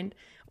undefined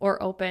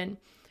or open.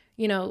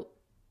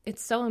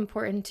 It's so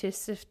important to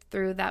sift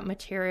through that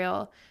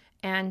material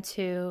and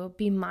to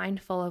be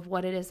mindful of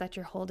what it is that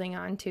you're holding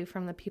on to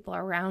from the people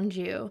around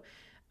you,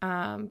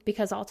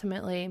 because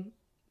ultimately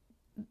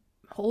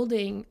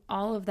holding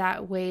all of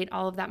that weight,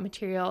 all of that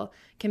material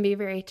can be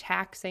very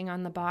taxing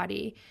on the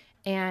body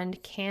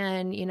and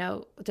can,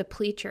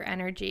 deplete your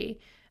energy,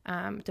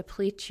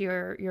 deplete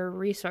your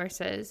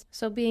resources.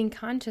 So being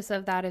conscious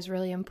of that is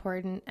really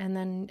important. And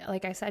then,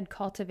 like I said,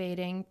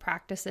 cultivating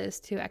practices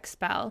to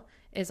expel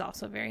is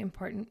also very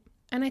important.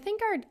 And I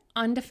think our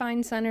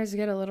undefined centers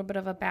get a little bit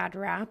of a bad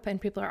rap, and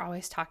people are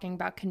always talking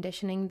about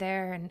conditioning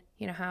there and,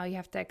 how you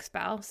have to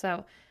expel.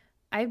 So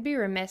I'd be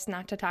remiss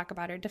not to talk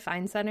about our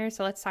defined centers.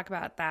 So let's talk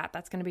about that.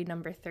 That's going to be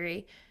number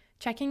 3.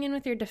 Checking in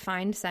with your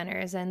defined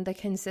centers and the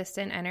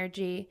consistent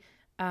energy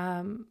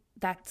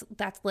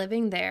that's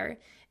living there,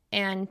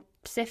 and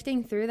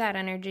sifting through that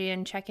energy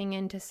and checking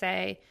in to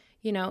say,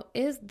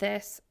 is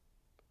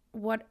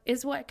what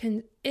is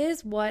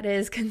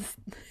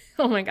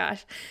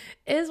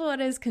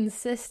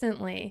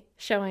consistently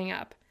showing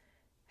up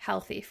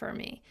healthy for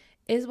me?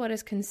 Is what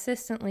is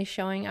consistently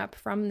showing up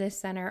from this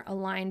center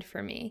aligned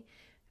for me?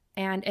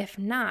 And if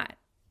not,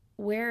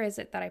 where is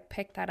it that I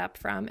picked that up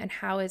from, and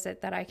how is it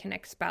that I can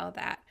expel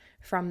that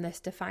from this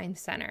defined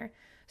center?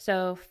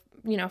 So,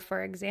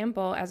 for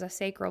example, as a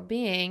sacral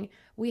being,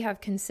 we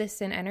have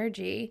consistent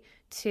energy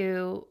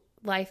to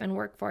life and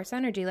workforce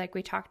energy, like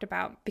we talked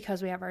about,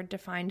 because we have our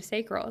defined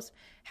sacrals.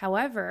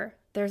 However,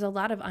 there's a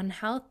lot of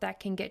unhealth that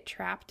can get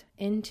trapped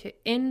in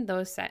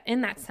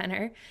that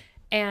center,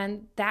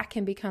 and that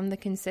can become the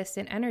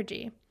consistent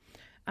energy.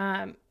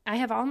 I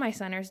have all my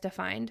centers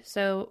defined,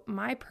 so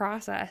my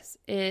process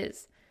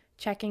is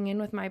checking in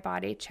with my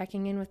body,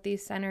 checking in with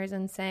these centers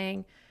and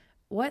saying,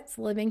 what's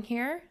living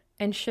here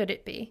and should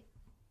it be?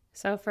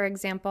 So for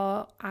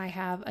example, I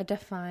have a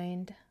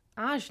defined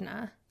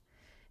ajna,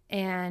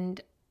 and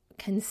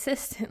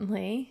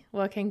consistently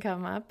what can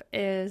come up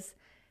is,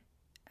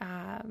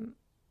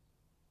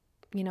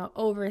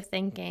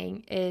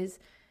 overthinking, is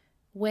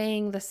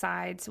weighing the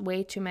sides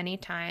way too many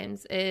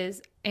times,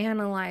 is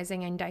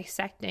analyzing and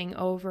dissecting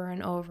over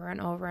and over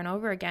and over and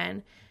over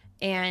again.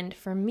 And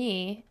for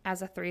me,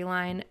 as a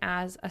 3-line,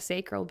 as a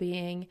sacral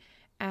being,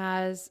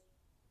 as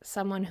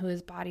someone who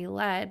is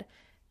body-led,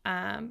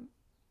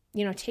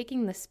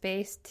 taking the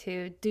space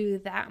to do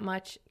that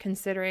much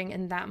considering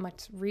and that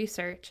much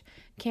research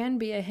can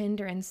be a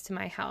hindrance to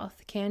my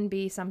health, can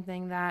be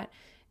something that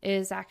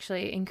is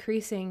actually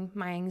increasing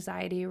my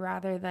anxiety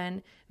rather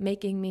than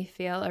making me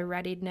feel a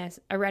readiness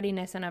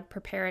and a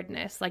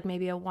preparedness like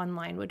maybe a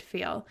 1-line would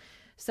feel.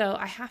 So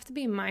I have to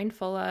be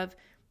mindful of,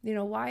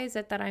 why is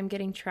it that I'm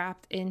getting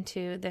trapped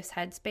into this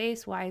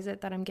headspace? Why is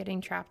it that I'm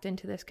getting trapped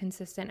into this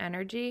consistent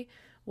energy?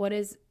 What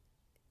is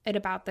it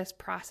about this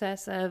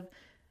process of,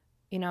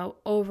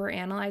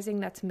 overanalyzing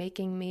that's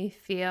making me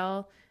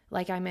feel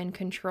like I'm in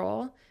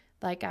control,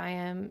 like I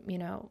am,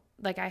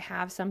 like I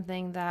have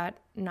something that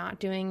not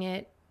doing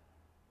it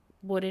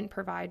wouldn't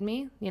provide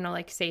me,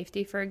 like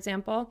safety, for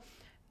example.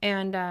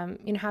 And,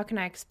 how can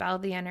I expel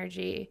the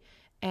energy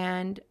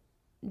and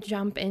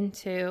jump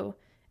into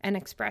an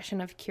expression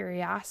of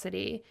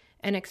curiosity,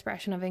 an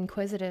expression of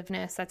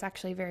inquisitiveness that's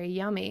actually very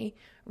yummy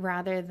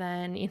rather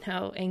than,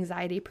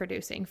 anxiety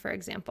producing, for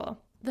example.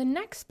 The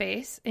next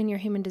space in your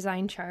human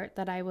design chart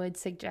that I would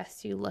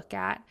suggest you look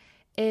at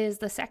is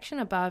the section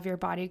above your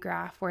body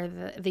graph where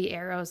the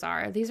arrows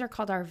are. These are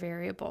called our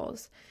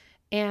variables.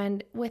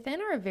 And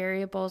within our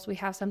variables, we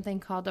have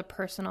something called a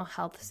personal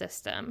health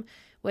system,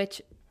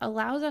 which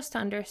allows us to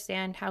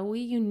understand how we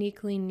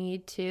uniquely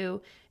need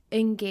to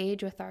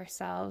engage with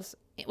ourselves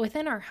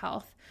within our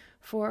health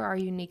for our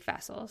unique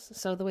vessels.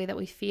 So the way that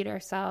we feed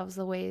ourselves,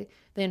 the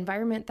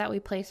environment that we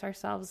place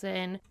ourselves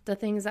in, the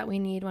things that we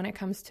need when it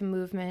comes to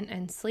movement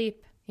and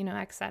sleep,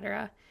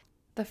 etc.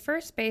 The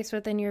first space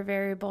within your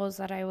variables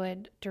that I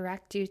would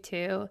direct you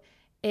to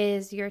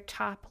is your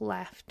top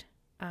left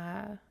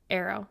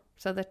arrow.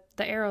 So the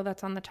arrow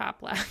that's on the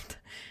top left.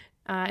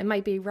 It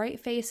might be right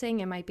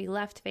facing, it might be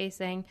left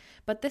facing,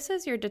 but this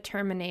is your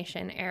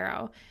determination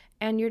arrow.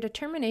 And your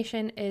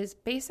determination is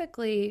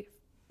basically,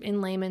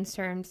 in layman's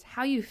terms,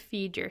 how you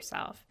feed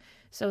yourself.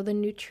 So the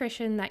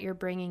nutrition that you're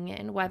bringing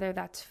in, whether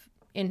that's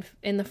in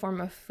the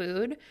form of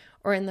food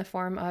or in the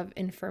form of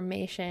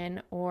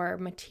information or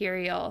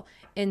material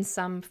in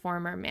some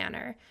form or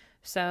manner.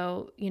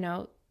 So,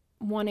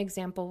 one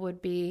example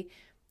would be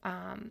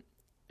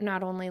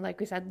not only, like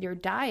we said, your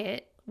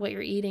diet, what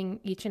you're eating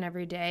each and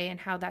every day and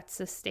how that's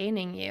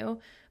sustaining you,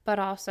 but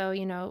also,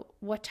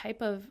 what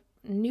type of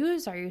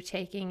news are you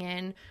taking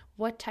in?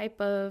 What type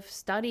of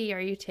study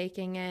are you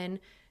taking in?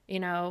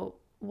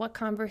 What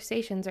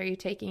conversations are you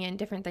taking in?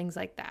 Different things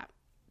like that.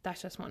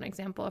 That's just one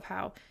example of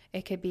how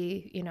it could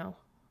be,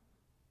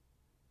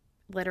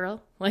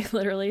 literal, like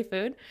literally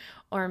food,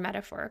 or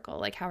metaphorical,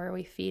 like how are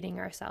we feeding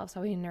ourselves?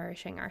 How are we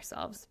nourishing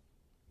ourselves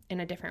in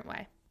a different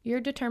way? Your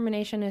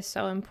determination is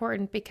so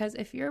important because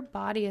if your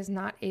body is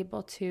not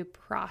able to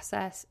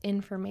process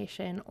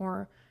information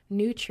or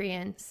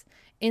nutrients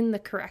in the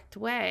correct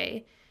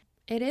way,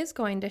 it is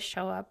going to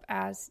show up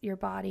as your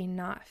body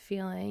not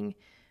feeling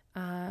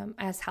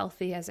as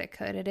healthy as it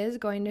could. It is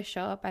going to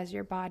show up as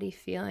your body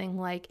feeling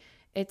like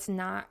it's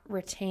not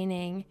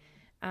retaining,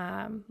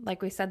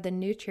 like we said, the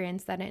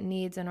nutrients that it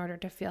needs in order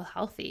to feel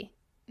healthy.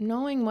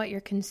 Knowing what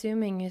you're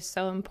consuming is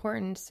so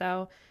important.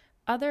 So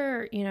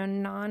other,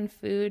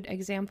 non-food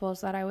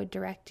examples that I would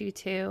direct you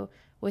to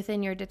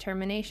within your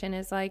determination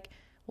is like,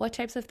 what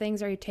types of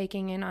things are you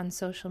taking in on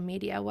social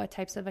media? What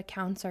types of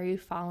accounts are you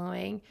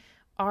following?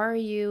 Are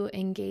you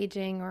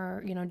engaging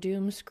or,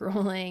 doom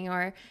scrolling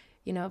or,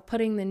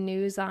 putting the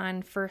news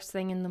on first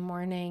thing in the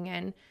morning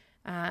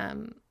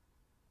and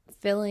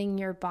filling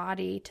your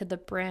body to the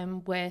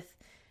brim with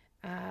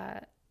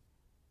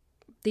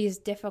these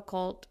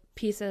difficult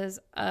pieces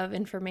of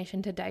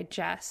information to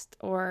digest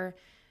or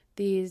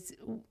these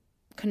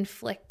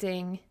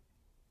conflicting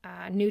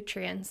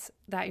nutrients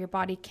that your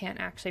body can't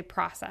actually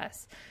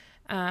process?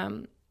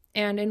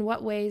 And in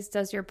what ways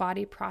does your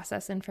body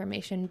process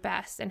information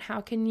best? And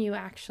how can you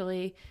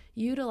actually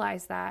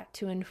utilize that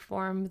to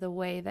inform the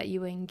way that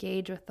you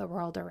engage with the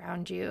world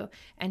around you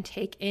and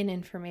take in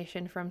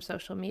information from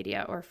social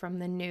media or from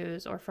the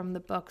news or from the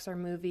books or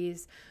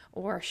movies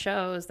or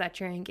shows that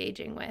you're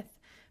engaging with,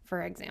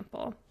 for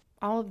example?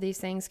 All of these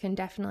things can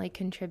definitely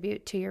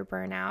contribute to your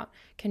burnout,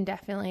 can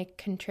definitely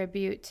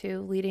contribute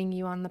to leading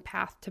you on the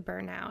path to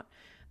burnout.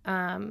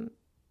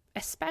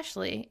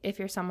 Especially if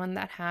you're someone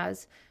that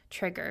has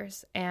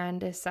triggers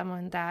and is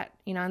someone that,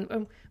 we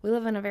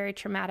live in a very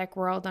traumatic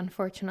world,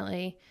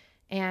 unfortunately,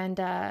 and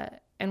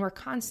we're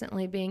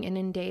constantly being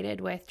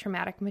inundated with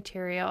traumatic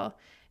material.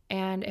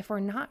 And if we're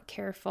not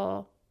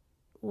careful,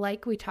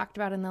 like we talked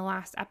about in the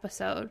last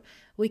episode,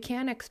 we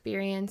can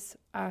experience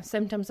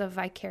symptoms of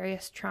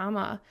vicarious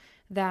trauma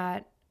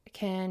that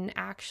can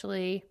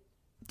actually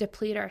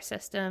deplete our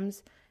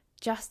systems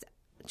just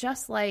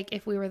like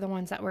if we were the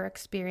ones that were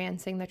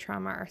experiencing the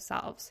trauma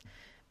ourselves.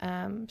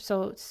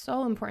 So it's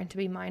so important to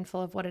be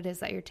mindful of what it is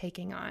that you're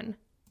taking on.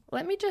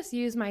 Let me just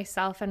use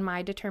myself and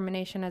my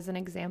determination as an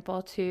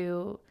example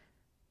to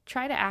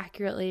try to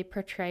accurately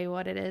portray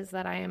what it is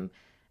that I am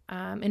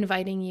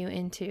inviting you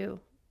into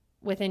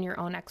within your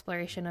own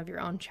exploration of your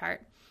own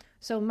chart.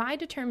 So my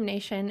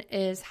determination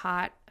is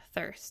hot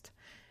thirst,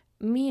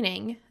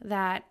 meaning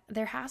that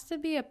there has to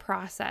be a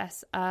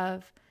process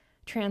of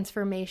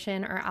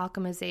transformation or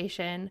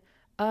alchemization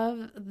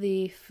of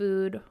the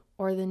food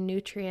or the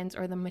nutrients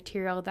or the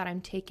material that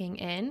I'm taking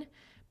in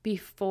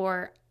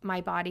before my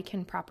body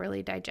can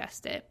properly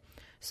digest it.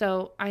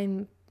 So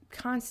I'm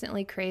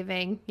constantly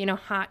craving,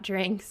 hot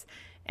drinks.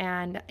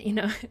 And,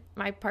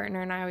 my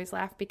partner and I always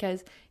laugh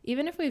because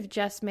even if we've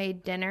just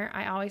made dinner,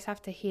 I always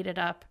have to heat it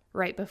up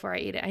right before I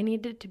eat it. I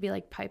need it to be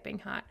like piping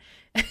hot.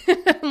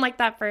 I'm like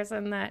that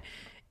person that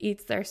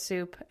eats their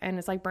soup and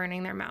it's like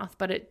burning their mouth,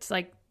 but it's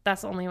like,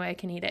 that's the only way I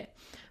can eat it.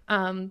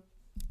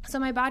 So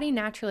my body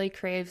naturally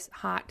craves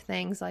hot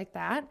things like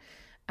that.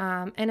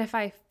 And if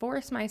I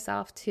force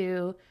myself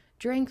to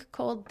drink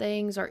cold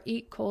things or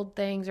eat cold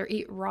things or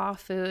eat raw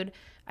food,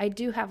 I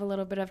do have a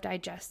little bit of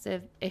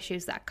digestive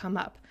issues that come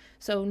up.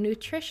 So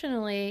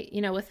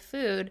nutritionally, with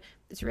food,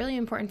 it's really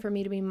important for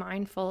me to be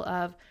mindful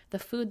of the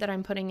food that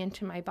I'm putting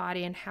into my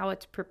body and how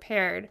it's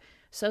prepared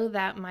so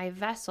that my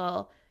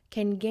vessel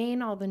can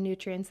gain all the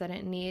nutrients that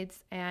it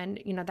needs, and,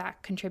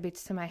 that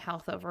contributes to my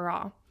health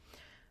overall.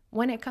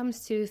 When it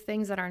comes to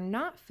things that are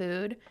not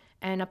food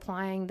and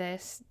applying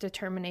this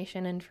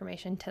determination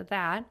information to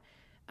that,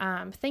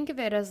 think of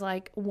it as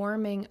like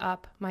warming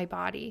up my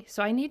body.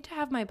 So I need to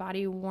have my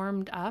body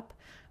warmed up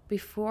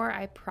before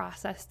I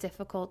process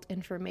difficult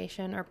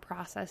information or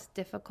process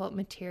difficult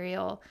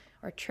material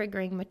or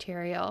triggering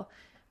material,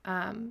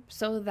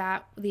 so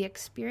that the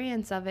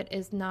experience of it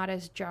is not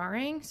as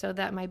jarring, so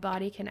that my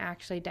body can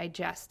actually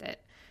digest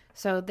it.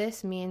 So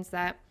this means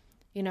that,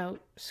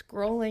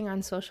 scrolling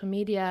on social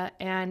media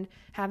and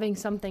having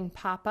something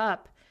pop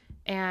up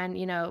and,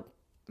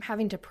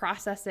 having to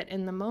process it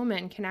in the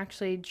moment can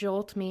actually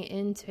jolt me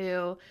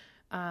into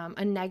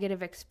a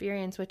negative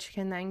experience, which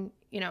can then,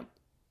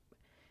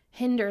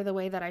 hinder the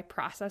way that I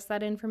process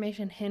that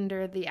information,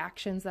 hinder the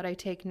actions that I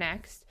take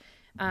next,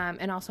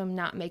 and also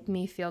not make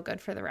me feel good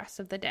for the rest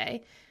of the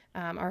day,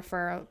 or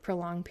for a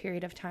prolonged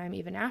period of time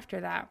even after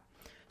that.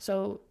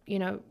 So,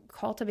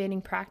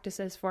 cultivating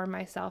practices for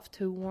myself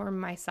to warm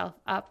myself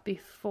up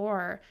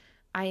before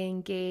I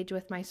engage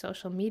with my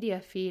social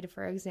media feed,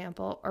 for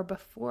example, or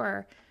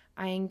before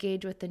I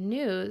engage with the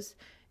news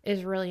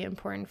is really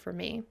important for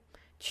me.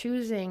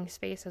 Choosing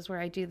spaces where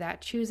I do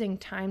that, choosing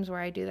times where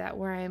I do that,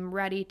 where I'm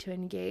ready to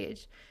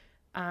engage.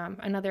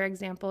 Another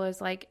example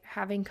is like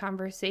having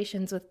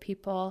conversations with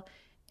people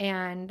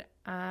and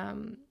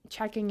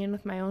checking in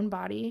with my own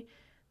body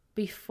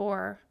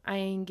before I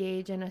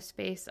engage in a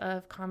space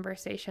of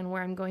conversation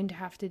where I'm going to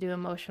have to do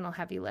emotional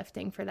heavy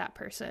lifting for that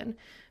person.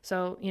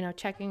 So,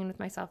 checking in with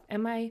myself.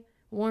 Am I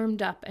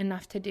warmed up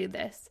enough to do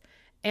this?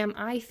 Am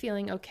I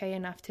feeling okay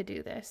enough to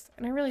do this?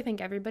 And I really think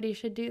everybody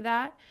should do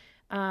that.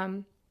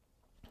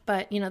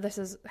 But, this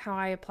is how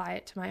I apply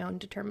it to my own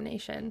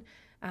determination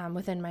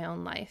within my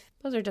own life.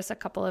 Those are just a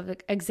couple of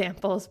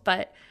examples,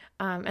 but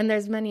and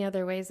there's many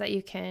other ways that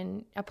you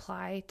can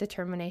apply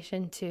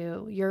determination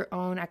to your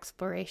own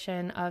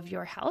exploration of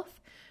your health.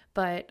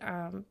 But,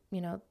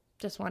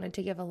 just wanted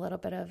to give a little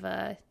bit of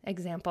an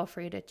example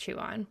for you to chew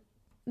on.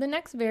 The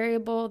next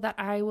variable that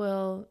I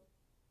will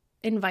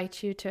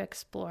invite you to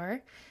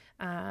explore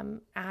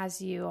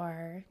as you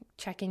are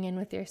checking in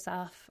with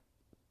yourself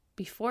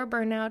before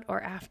burnout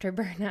or after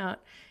burnout,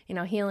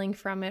 healing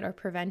from it or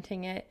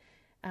preventing it,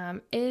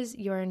 is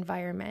your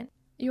environment.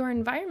 Your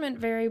environment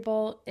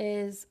variable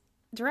is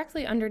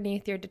directly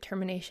underneath your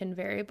determination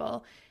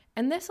variable,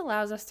 and this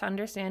allows us to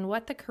understand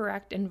what the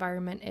correct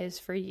environment is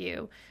for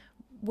you.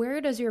 Where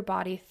does your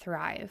body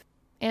thrive?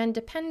 And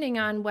depending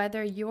on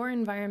whether your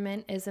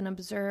environment is an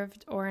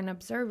observed or an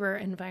observer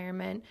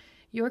environment,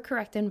 your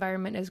correct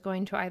environment is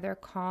going to either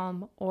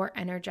calm or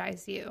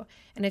energize you.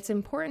 And it's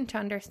important to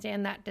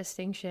understand that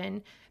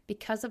distinction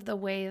because of the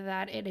way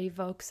that it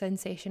evokes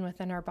sensation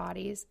within our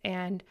bodies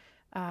and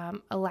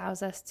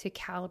allows us to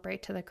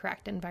calibrate to the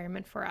correct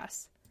environment for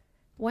us.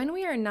 When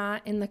we are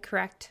not in the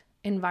correct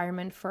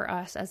environment for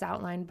us as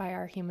outlined by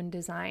our human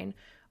design,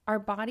 our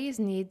body's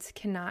needs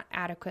cannot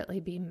adequately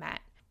be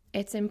met.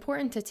 It's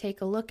important to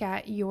take a look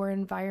at your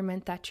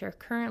environment that you're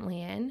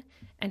currently in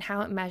and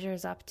how it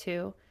measures up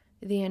to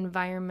the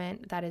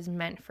environment that is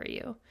meant for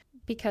you.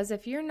 Because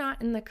if you're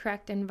not in the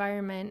correct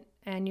environment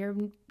and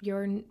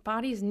your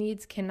body's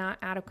needs cannot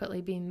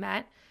adequately be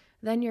met,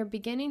 then you're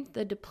beginning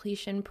the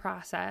depletion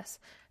process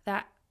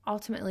that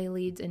ultimately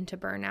leads into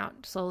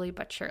burnout slowly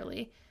but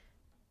surely.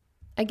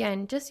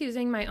 Again, just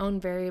using my own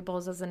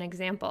variables as an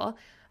example,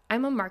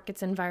 I'm a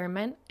markets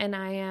environment and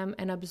I am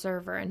an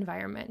observer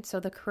environment. So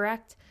the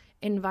correct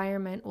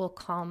environment will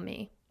calm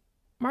me.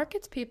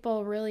 Markets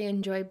people really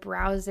enjoy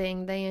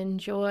browsing. They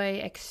enjoy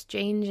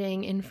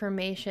exchanging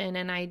information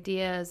and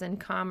ideas and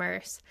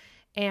commerce.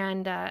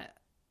 And,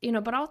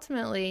 but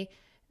ultimately,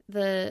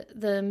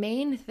 the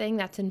main thing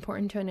that's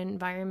important to an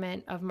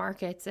environment of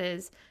markets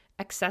is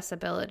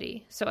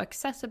accessibility. So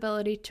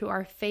accessibility to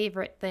our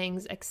favorite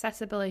things,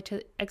 accessibility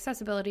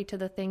to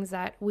the things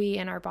that we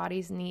and our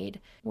bodies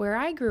need. Where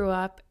I grew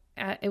up,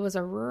 it was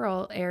a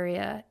rural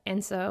area.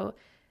 And so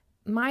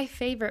my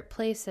favorite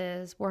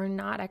places were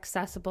not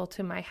accessible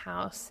to my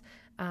house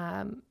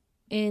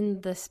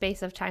in the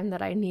space of time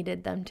that I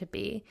needed them to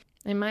be.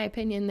 In my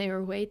opinion, they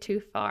were way too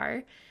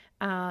far,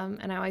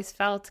 and I always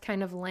felt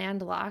kind of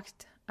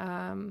landlocked,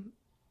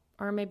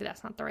 or maybe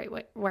that's not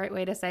the right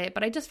way to say it,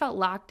 but I just felt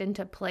locked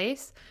into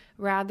place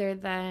rather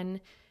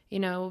than,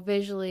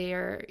 visually,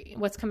 or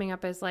what's coming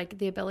up as like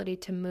the ability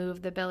to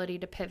move, the ability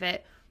to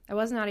pivot. I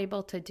was not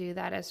able to do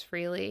that as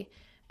freely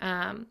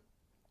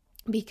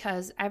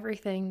because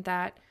everything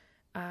that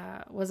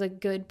was a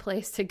good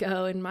place to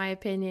go, in my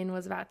opinion,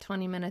 was about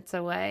 20 minutes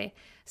away.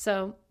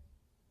 So,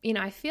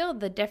 I feel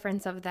the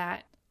difference of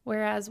that,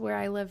 whereas where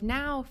I live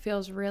now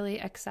feels really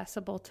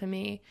accessible to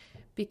me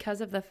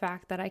because of the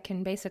fact that I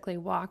can basically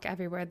walk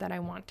everywhere that I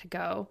want to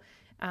go.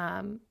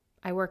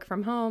 I work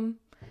from home.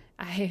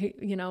 I,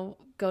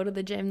 go to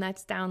the gym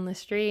that's down the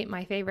street.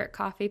 My favorite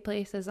coffee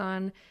place is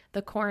on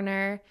the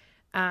corner.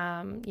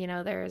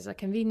 There's a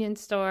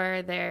convenience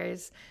store.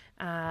 There's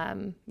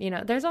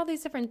all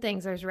these different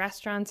things. There's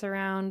restaurants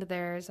around.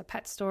 There's a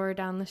pet store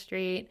down the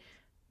street.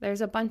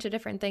 There's a bunch of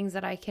different things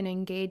that I can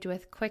engage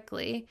with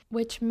quickly,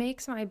 which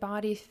makes my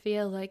body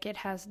feel like it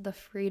has the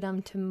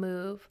freedom to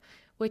move,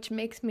 which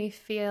makes me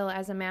feel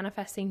as a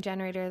manifesting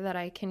generator that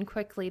I can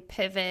quickly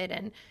pivot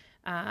and,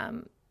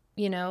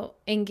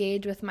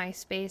 engage with my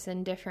space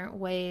in different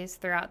ways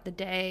throughout the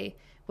day,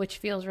 which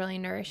feels really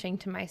nourishing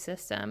to my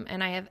system.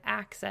 And I have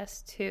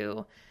access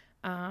to,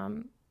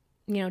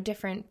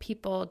 different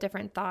people,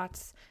 different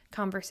thoughts,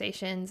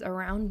 conversations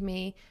around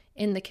me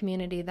in the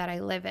community that I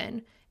live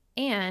in.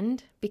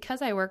 And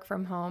because I work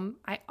from home,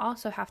 I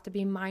also have to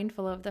be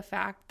mindful of the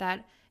fact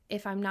that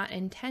if I'm not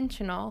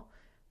intentional,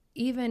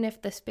 even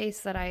if the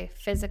space that I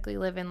physically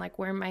live in, like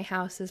where my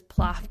house is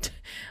plopped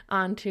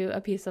onto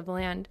a piece of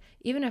land,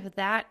 even if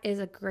that is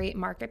a great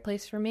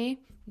marketplace for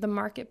me, the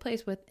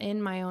marketplace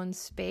within my own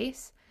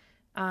space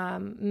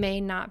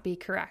may not be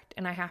correct.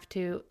 And I have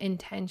to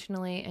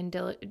intentionally and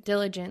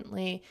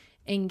diligently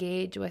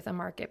engage with a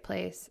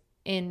marketplace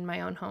in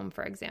my own home,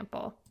 for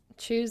example.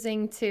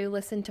 Choosing to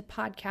listen to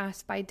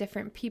podcasts by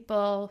different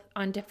people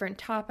on different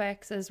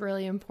topics is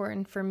really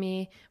important for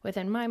me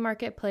within my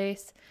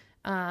marketplace.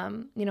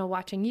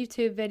 Watching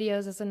YouTube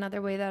videos is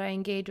another way that I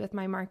engage with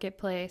my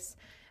marketplace.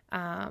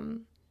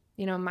 The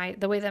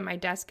way that my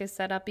desk is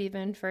set up,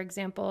 even, for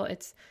example,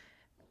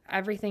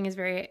 everything is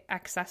very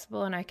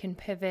accessible and I can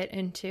pivot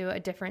into a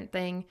different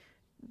thing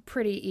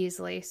pretty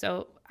easily.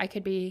 So I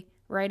could be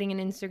writing an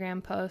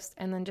Instagram post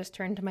and then just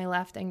turn to my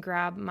left and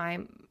grab my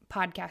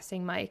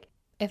podcasting mic.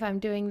 If I'm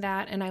doing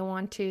that and I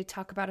want to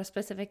talk about a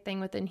specific thing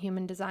within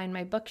human design,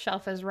 my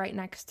bookshelf is right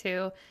next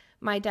to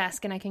my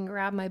desk and I can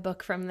grab my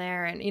book from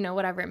there and,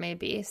 whatever it may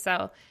be.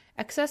 So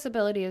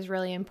accessibility is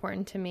really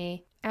important to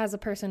me as a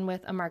person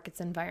with a markets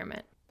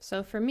environment.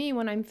 So for me,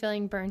 when I'm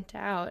feeling burnt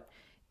out,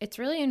 it's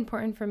really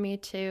important for me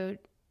to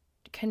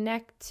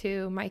connect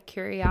to my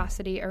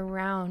curiosity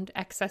around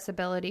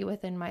accessibility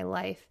within my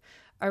life,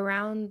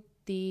 around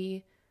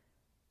the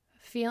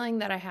feeling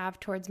that I have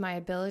towards my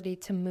ability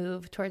to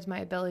move, towards my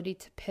ability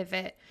to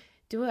pivot.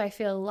 Do I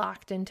feel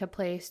locked into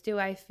place? Do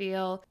I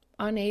feel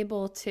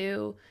unable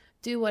to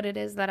do what it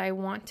is that I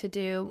want to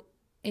do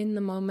in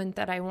the moment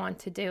that I want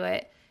to do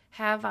it?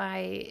 Have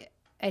I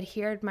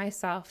adhered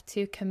myself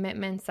to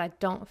commitments that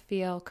don't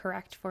feel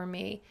correct for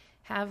me?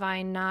 Have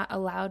I not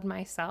allowed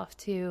myself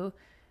to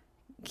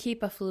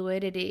keep a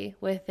fluidity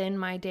within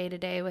my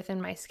day-to-day,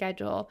 within my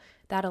schedule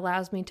that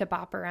allows me to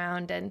bop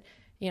around and,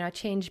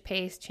 change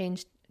pace,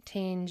 change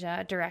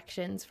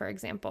directions, for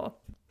example?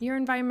 Your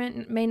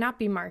environment may not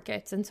be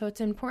markets, and so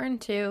it's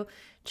important to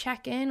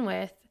check in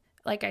with,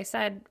 like I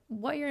said,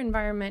 what your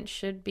environment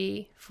should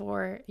be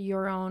for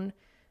your own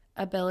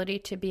ability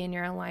to be in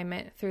your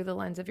alignment through the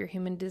lens of your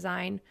human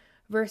design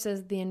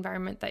versus the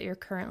environment that you're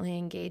currently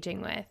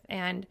engaging with,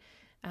 and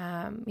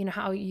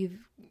how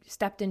you've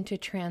stepped into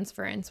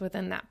transference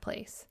within that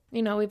place.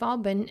 We've all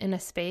been in a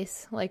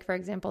space, like, for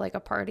example, like a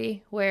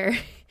party where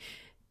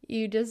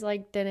you just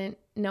didn't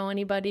know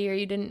anybody, or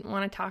you didn't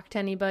want to talk to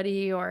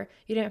anybody, or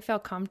you didn't feel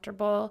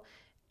comfortable,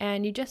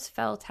 and you just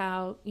felt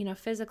how,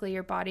 physically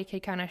your body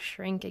could kind of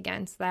shrink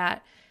against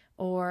that,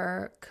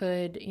 or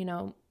could,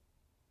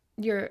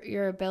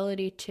 your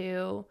ability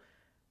to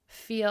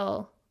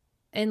feel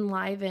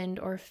enlivened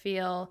or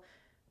feel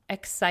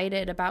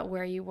excited about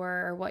where you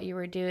were or what you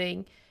were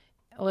doing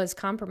was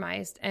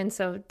compromised. And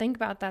so think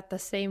about that the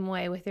same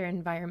way with your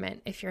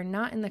environment. If you're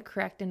not in the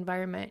correct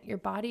environment, your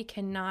body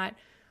cannot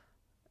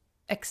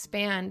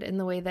expand in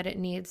the way that it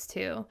needs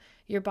to.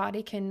 Your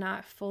body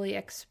cannot fully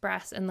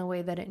express in the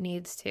way that it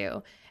needs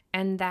to.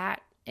 And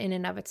that in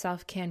and of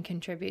itself can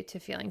contribute to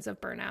feelings of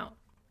burnout.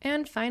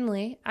 And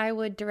finally, I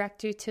would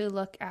direct you to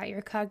look at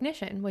your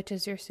cognition, which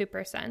is your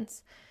super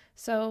sense.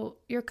 So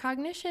your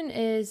cognition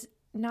is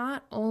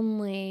not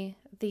only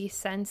the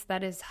sense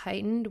that is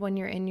heightened when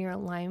you're in your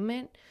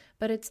alignment,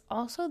 but it's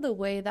also the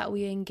way that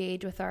we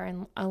engage with our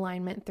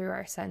alignment through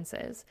our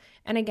senses.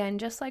 And again,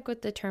 just like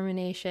with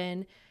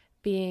determination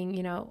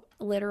being,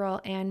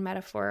 literal and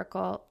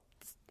metaphorical,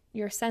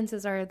 your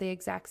senses are the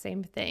exact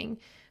same thing.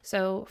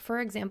 So for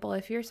example,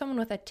 if you're someone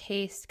with a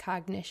taste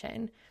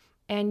cognition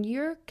and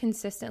you're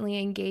consistently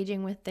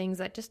engaging with things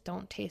that just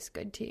don't taste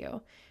good to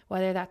you,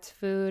 whether that's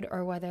food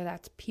or whether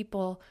that's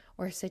people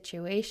or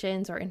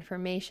situations or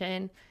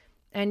information,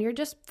 and you're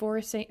just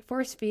force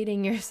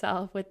feeding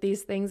yourself with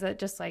these things that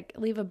just like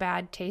leave a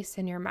bad taste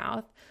in your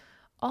mouth,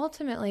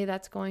 ultimately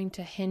that's going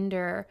to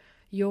hinder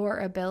your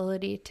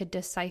ability to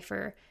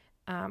decipher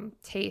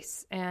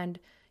tastes and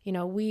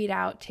weed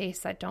out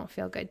tastes that don't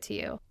feel good to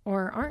you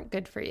or aren't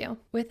good for you.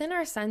 Within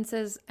our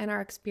senses and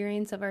our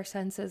experience of our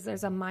senses,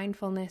 there's a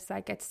mindfulness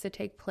that gets to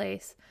take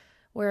place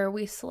where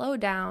we slow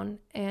down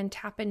and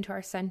tap into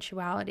our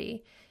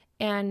sensuality.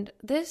 And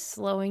this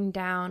slowing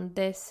down,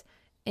 this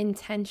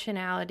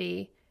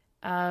intentionality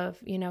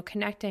of,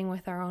 connecting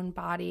with our own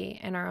body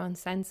and our own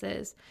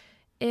senses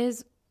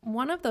is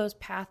one of those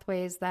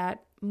pathways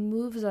that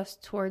moves us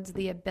towards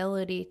the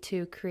ability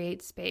to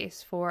create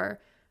space for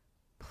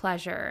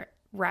pleasure,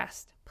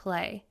 rest,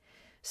 play.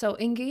 So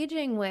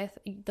engaging with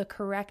the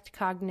correct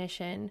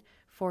cognition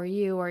for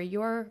you, or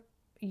your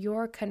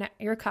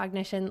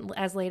cognition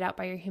as laid out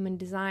by your human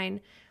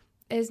design,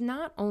 is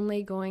not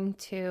only going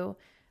to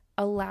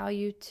allow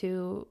you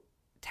to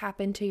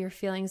tap into your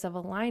feelings of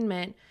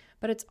alignment,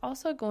 but it's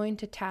also going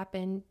to tap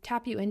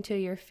you into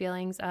your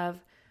feelings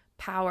of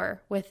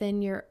power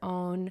within your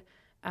own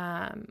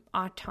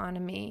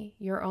autonomy,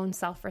 your own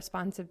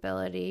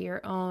self-responsibility,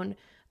 your own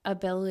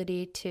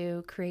ability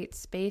to create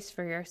space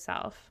for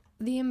yourself.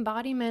 The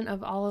embodiment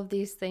of all of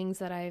these things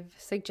that I've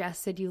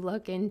suggested you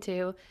look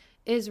into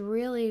is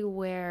really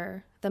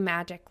where the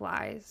magic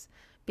lies,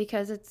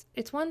 because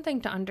it's one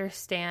thing to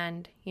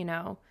understand,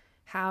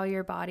 how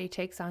your body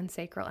takes on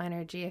sacral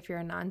energy if you're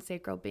a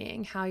non-sacral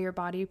being, how your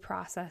body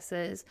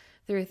processes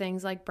through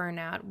things like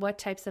burnout, what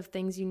types of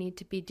things you need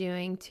to be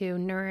doing to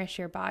nourish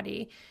your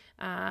body,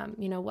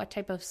 what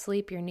type of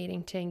sleep you're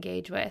needing to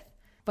engage with.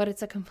 But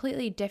it's a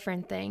completely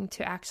different thing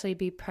to actually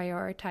be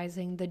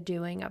prioritizing the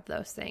doing of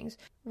those things.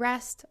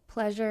 Rest,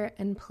 pleasure,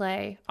 and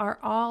play are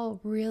all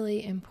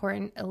really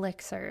important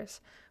elixirs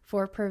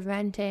for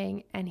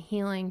preventing and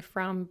healing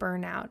from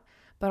burnout.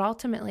 But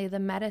ultimately, the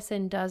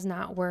medicine does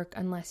not work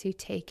unless you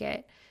take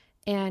it.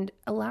 And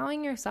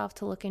allowing yourself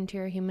to look into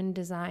your human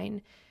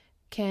design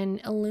can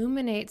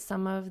illuminate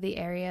some of the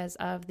areas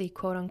of the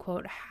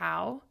quote-unquote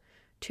how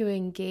to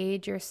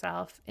engage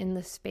yourself in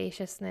the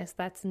spaciousness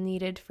that's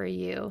needed for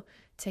you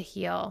to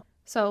heal.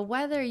 So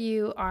whether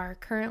you are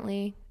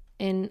currently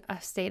in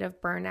a state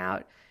of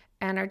burnout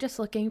and are just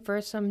looking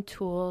for some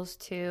tools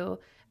to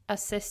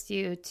assist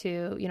you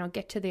to,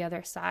 get to the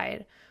other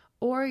side,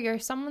 or you're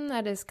someone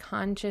that is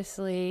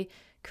consciously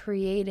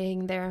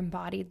creating their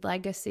embodied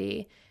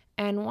legacy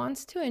and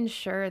wants to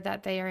ensure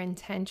that they are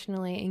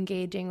intentionally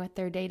engaging with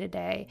their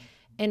day-to-day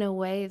in a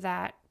way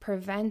that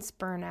prevents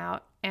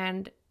burnout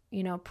and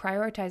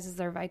prioritizes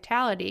their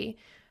vitality,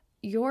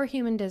 your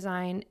human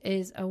design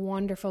is a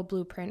wonderful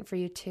blueprint for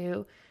you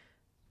to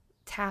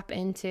tap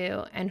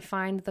into and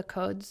find the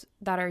codes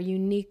that are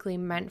uniquely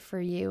meant for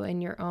you in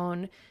your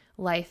own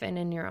life and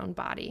in your own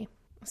body.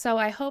 So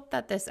I hope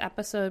that this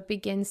episode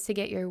begins to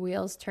get your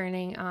wheels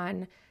turning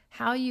on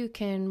how you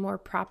can more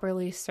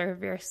properly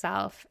serve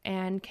yourself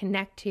and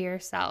connect to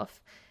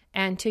yourself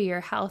and to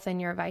your health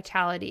and your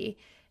vitality.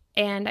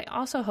 And I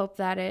also hope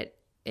that it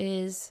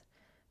is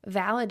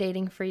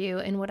validating for you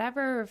in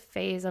whatever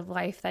phase of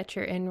life that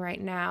you're in right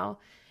now,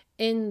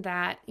 in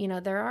that,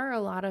 there are a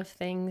lot of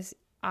things,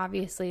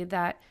 obviously,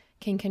 that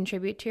can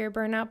contribute to your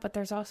burnout, but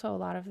there's also a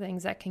lot of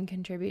things that can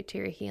contribute to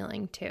your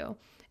healing too.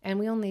 And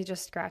we only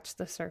just scratched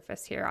the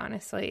surface here,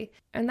 honestly.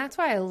 And that's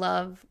why I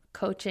love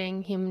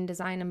coaching human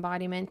design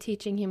embodiment,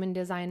 teaching human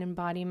design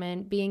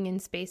embodiment, being in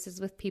spaces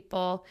with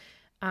people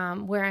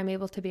where I'm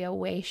able to be a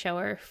way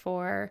shower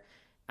for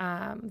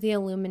the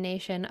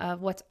illumination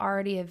of what's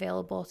already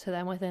available to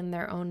them within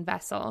their own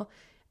vessel.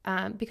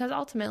 Because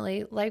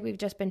ultimately, like we've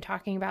just been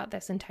talking about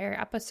this entire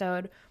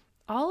episode,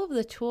 all of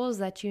the tools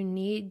that you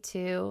need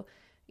to,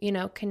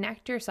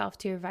 connect yourself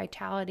to your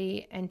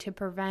vitality and to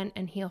prevent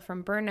and heal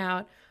from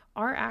burnout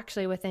are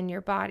actually within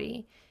your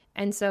body.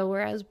 And so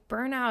whereas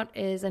burnout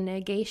is a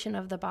negation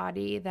of the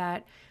body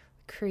that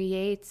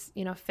creates,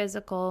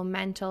 physical,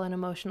 mental, and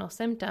emotional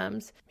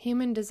symptoms,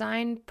 human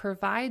design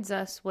provides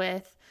us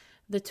with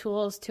the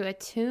tools to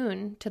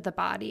attune to the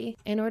body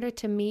in order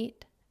to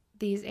meet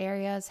these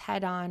areas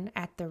head on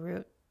at the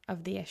root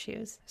of the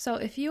issues. So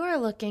if you are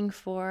looking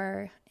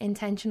for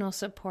intentional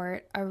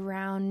support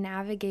around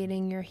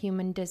navigating your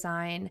human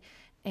design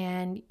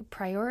and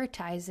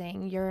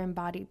prioritizing your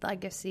embodied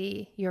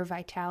legacy, your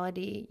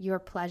vitality, your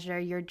pleasure,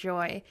 your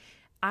joy,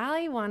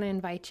 I want to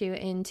invite you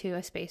into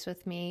a space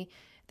with me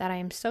that I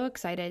am so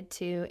excited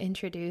to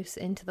introduce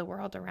into the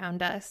world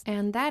around us.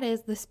 And that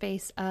is the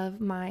space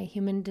of my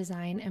human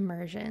design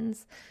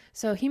immersions.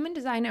 So human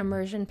design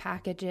immersion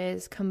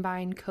packages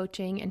combine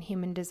coaching and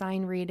human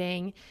design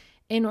reading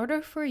in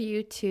order for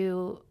you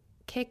to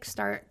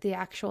kickstart the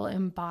actual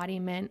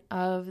embodiment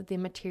of the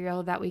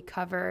material that we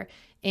cover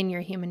in your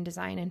human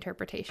design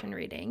interpretation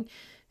reading.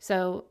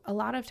 So a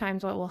lot of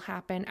times what will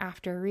happen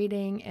after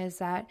reading is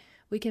that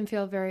we can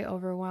feel very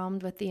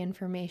overwhelmed with the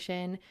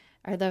information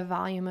or the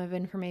volume of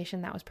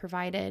information that was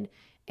provided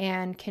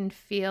and can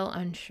feel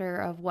unsure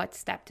of what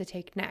step to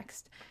take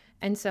next.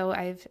 And so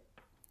I've,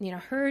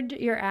 heard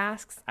your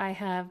asks. I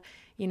have,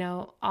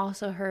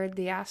 also heard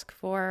the ask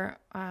for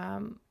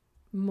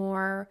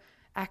more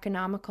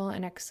economical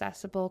and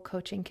accessible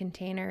coaching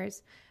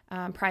containers,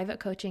 private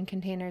coaching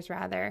containers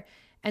rather.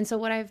 And so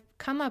what I've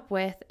come up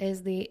with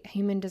is the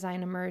human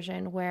design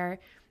immersion, where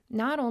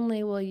not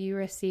only will you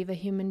receive a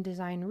human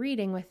design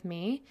reading with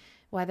me,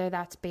 whether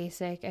that's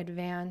basic,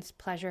 advanced,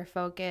 pleasure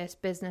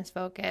focused, business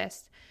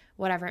focused,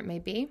 whatever it may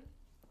be,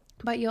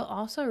 but you'll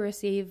also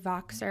receive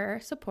Voxer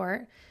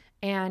support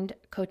and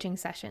coaching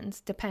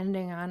sessions,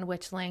 depending on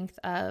which length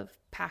of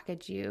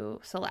package you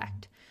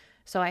select.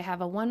 So I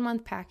have a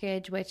 1-month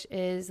package, which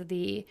is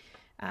the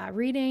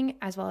reading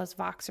as well as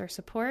Voxer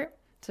support.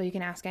 So you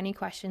can ask any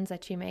questions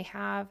that you may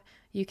have.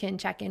 You can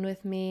check in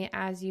with me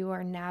as you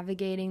are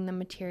navigating the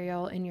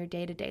material in your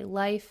day-to-day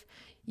life.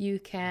 You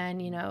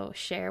can,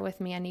 share with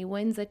me any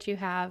wins that you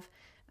have,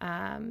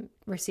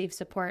 receive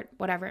support,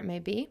 whatever it may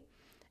be.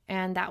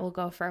 And that will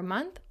go for a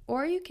month.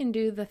 Or you can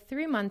do the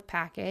 3-month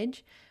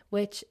package,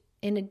 which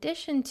in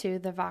addition to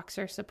the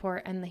Voxer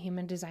support and the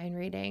human design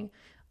reading,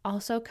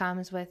 also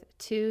comes with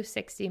 2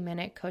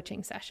 60-minute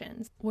coaching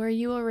sessions where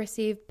you will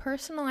receive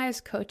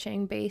personalized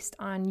coaching based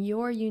on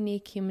your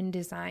unique human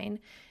design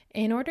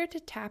in order to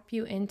tap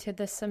you into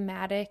the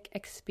somatic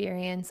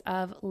experience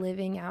of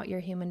living out your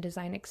human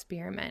design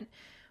experiment.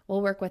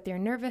 We'll work with your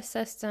nervous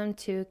system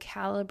to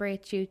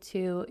calibrate you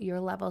to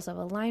your levels of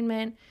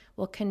alignment.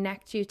 We'll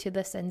connect you to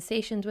the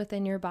sensations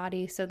within your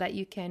body so that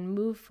you can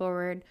move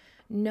forward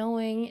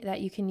knowing that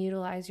you can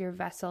utilize your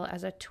vessel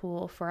as a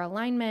tool for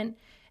alignment,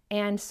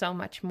 and so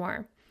much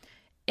more.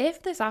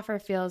 If this offer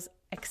feels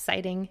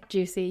exciting,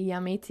 juicy,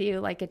 yummy to you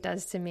like it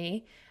does to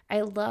me,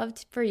 I'd love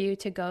for you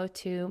to go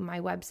to my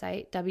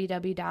website,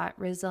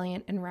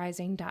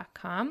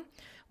 www.resilientandrising.com,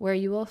 where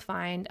you will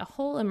find a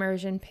whole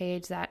immersion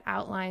page that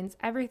outlines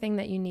everything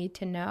that you need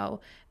to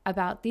know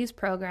about these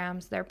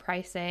programs, their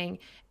pricing,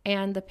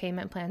 and the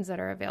payment plans that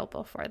are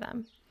available for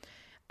them.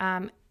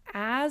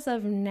 As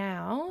of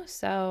now,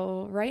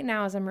 so right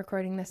now as I'm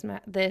recording this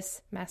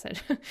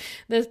message,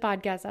 this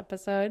podcast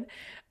episode,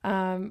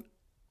 I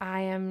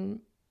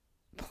am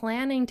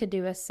planning to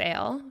do a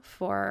sale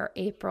for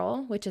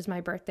April, which is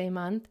my birthday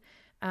month,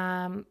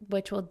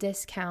 which will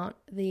discount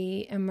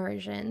the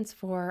immersions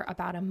for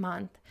about a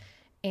month.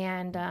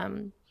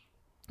 And,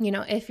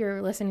 if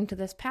you're listening to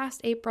this past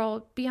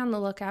April, be on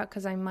the lookout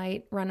because I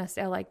might run a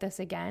sale like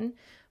this again.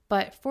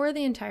 But for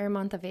the entire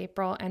month of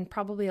April and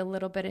probably a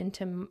little bit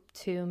into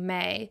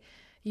May,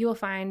 you will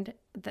find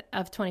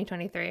of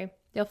 2023,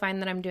 you'll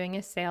find that I'm doing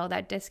a sale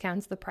that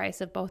discounts the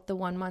price of both the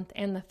 1 month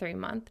and the 3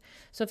 month.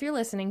 So if you're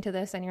listening to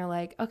this and you're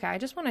like, okay, I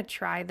just want to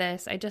try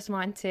this. I just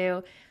want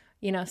to,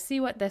 see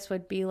what this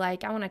would be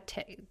like. I want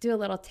to do a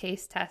little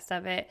taste test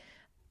of it.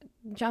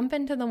 Jump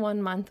into the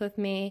 1 month with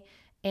me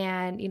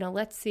and,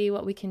 let's see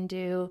what we can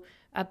do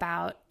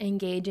about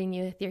engaging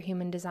you with your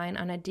human design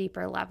on a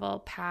deeper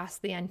level,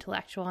 past the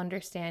intellectual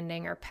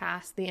understanding or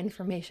past the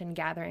information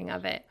gathering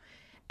of it.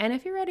 And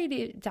if you're ready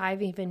to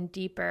dive even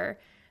deeper,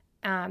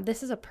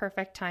 this is a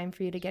perfect time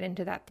for you to get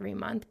into that 3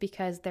 month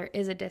because there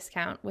is a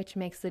discount, which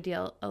makes the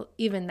deal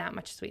even that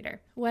much sweeter.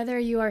 Whether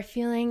you are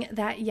feeling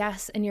that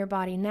yes in your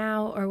body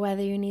now, or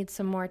whether you need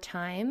some more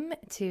time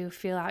to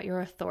feel out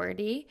your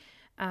authority,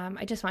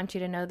 I just want you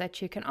to know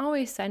that you can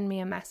always send me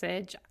a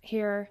message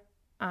here,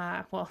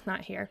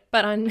 not here,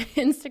 but on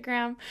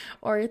Instagram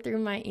or through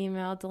my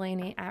email,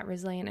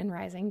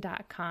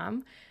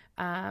 Delaney@resilientandrising.com,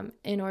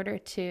 in order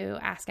to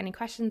ask any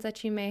questions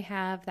that you may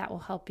have that will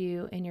help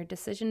you in your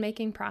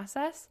decision-making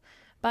process.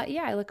 But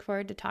yeah, I look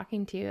forward to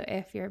talking to you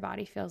if your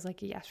body feels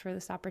like a yes for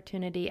this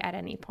opportunity at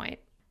any point.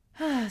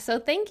 So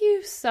thank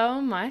you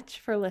so much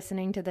for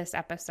listening to this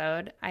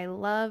episode. I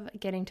love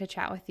getting to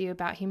chat with you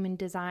about human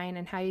design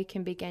and how you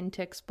can begin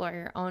to explore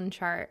your own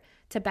chart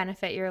to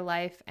benefit your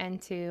life and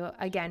to,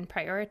 again,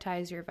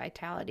 prioritize your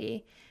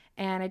vitality.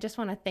 And I just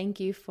want to thank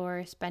you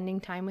for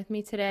spending time with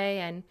me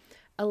today and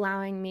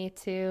allowing me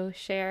to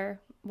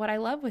share what I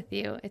love with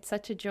you. It's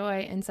such a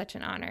joy and such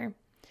an honor.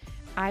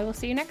 I will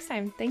see you next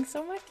time. Thanks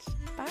so much.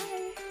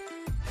 Bye.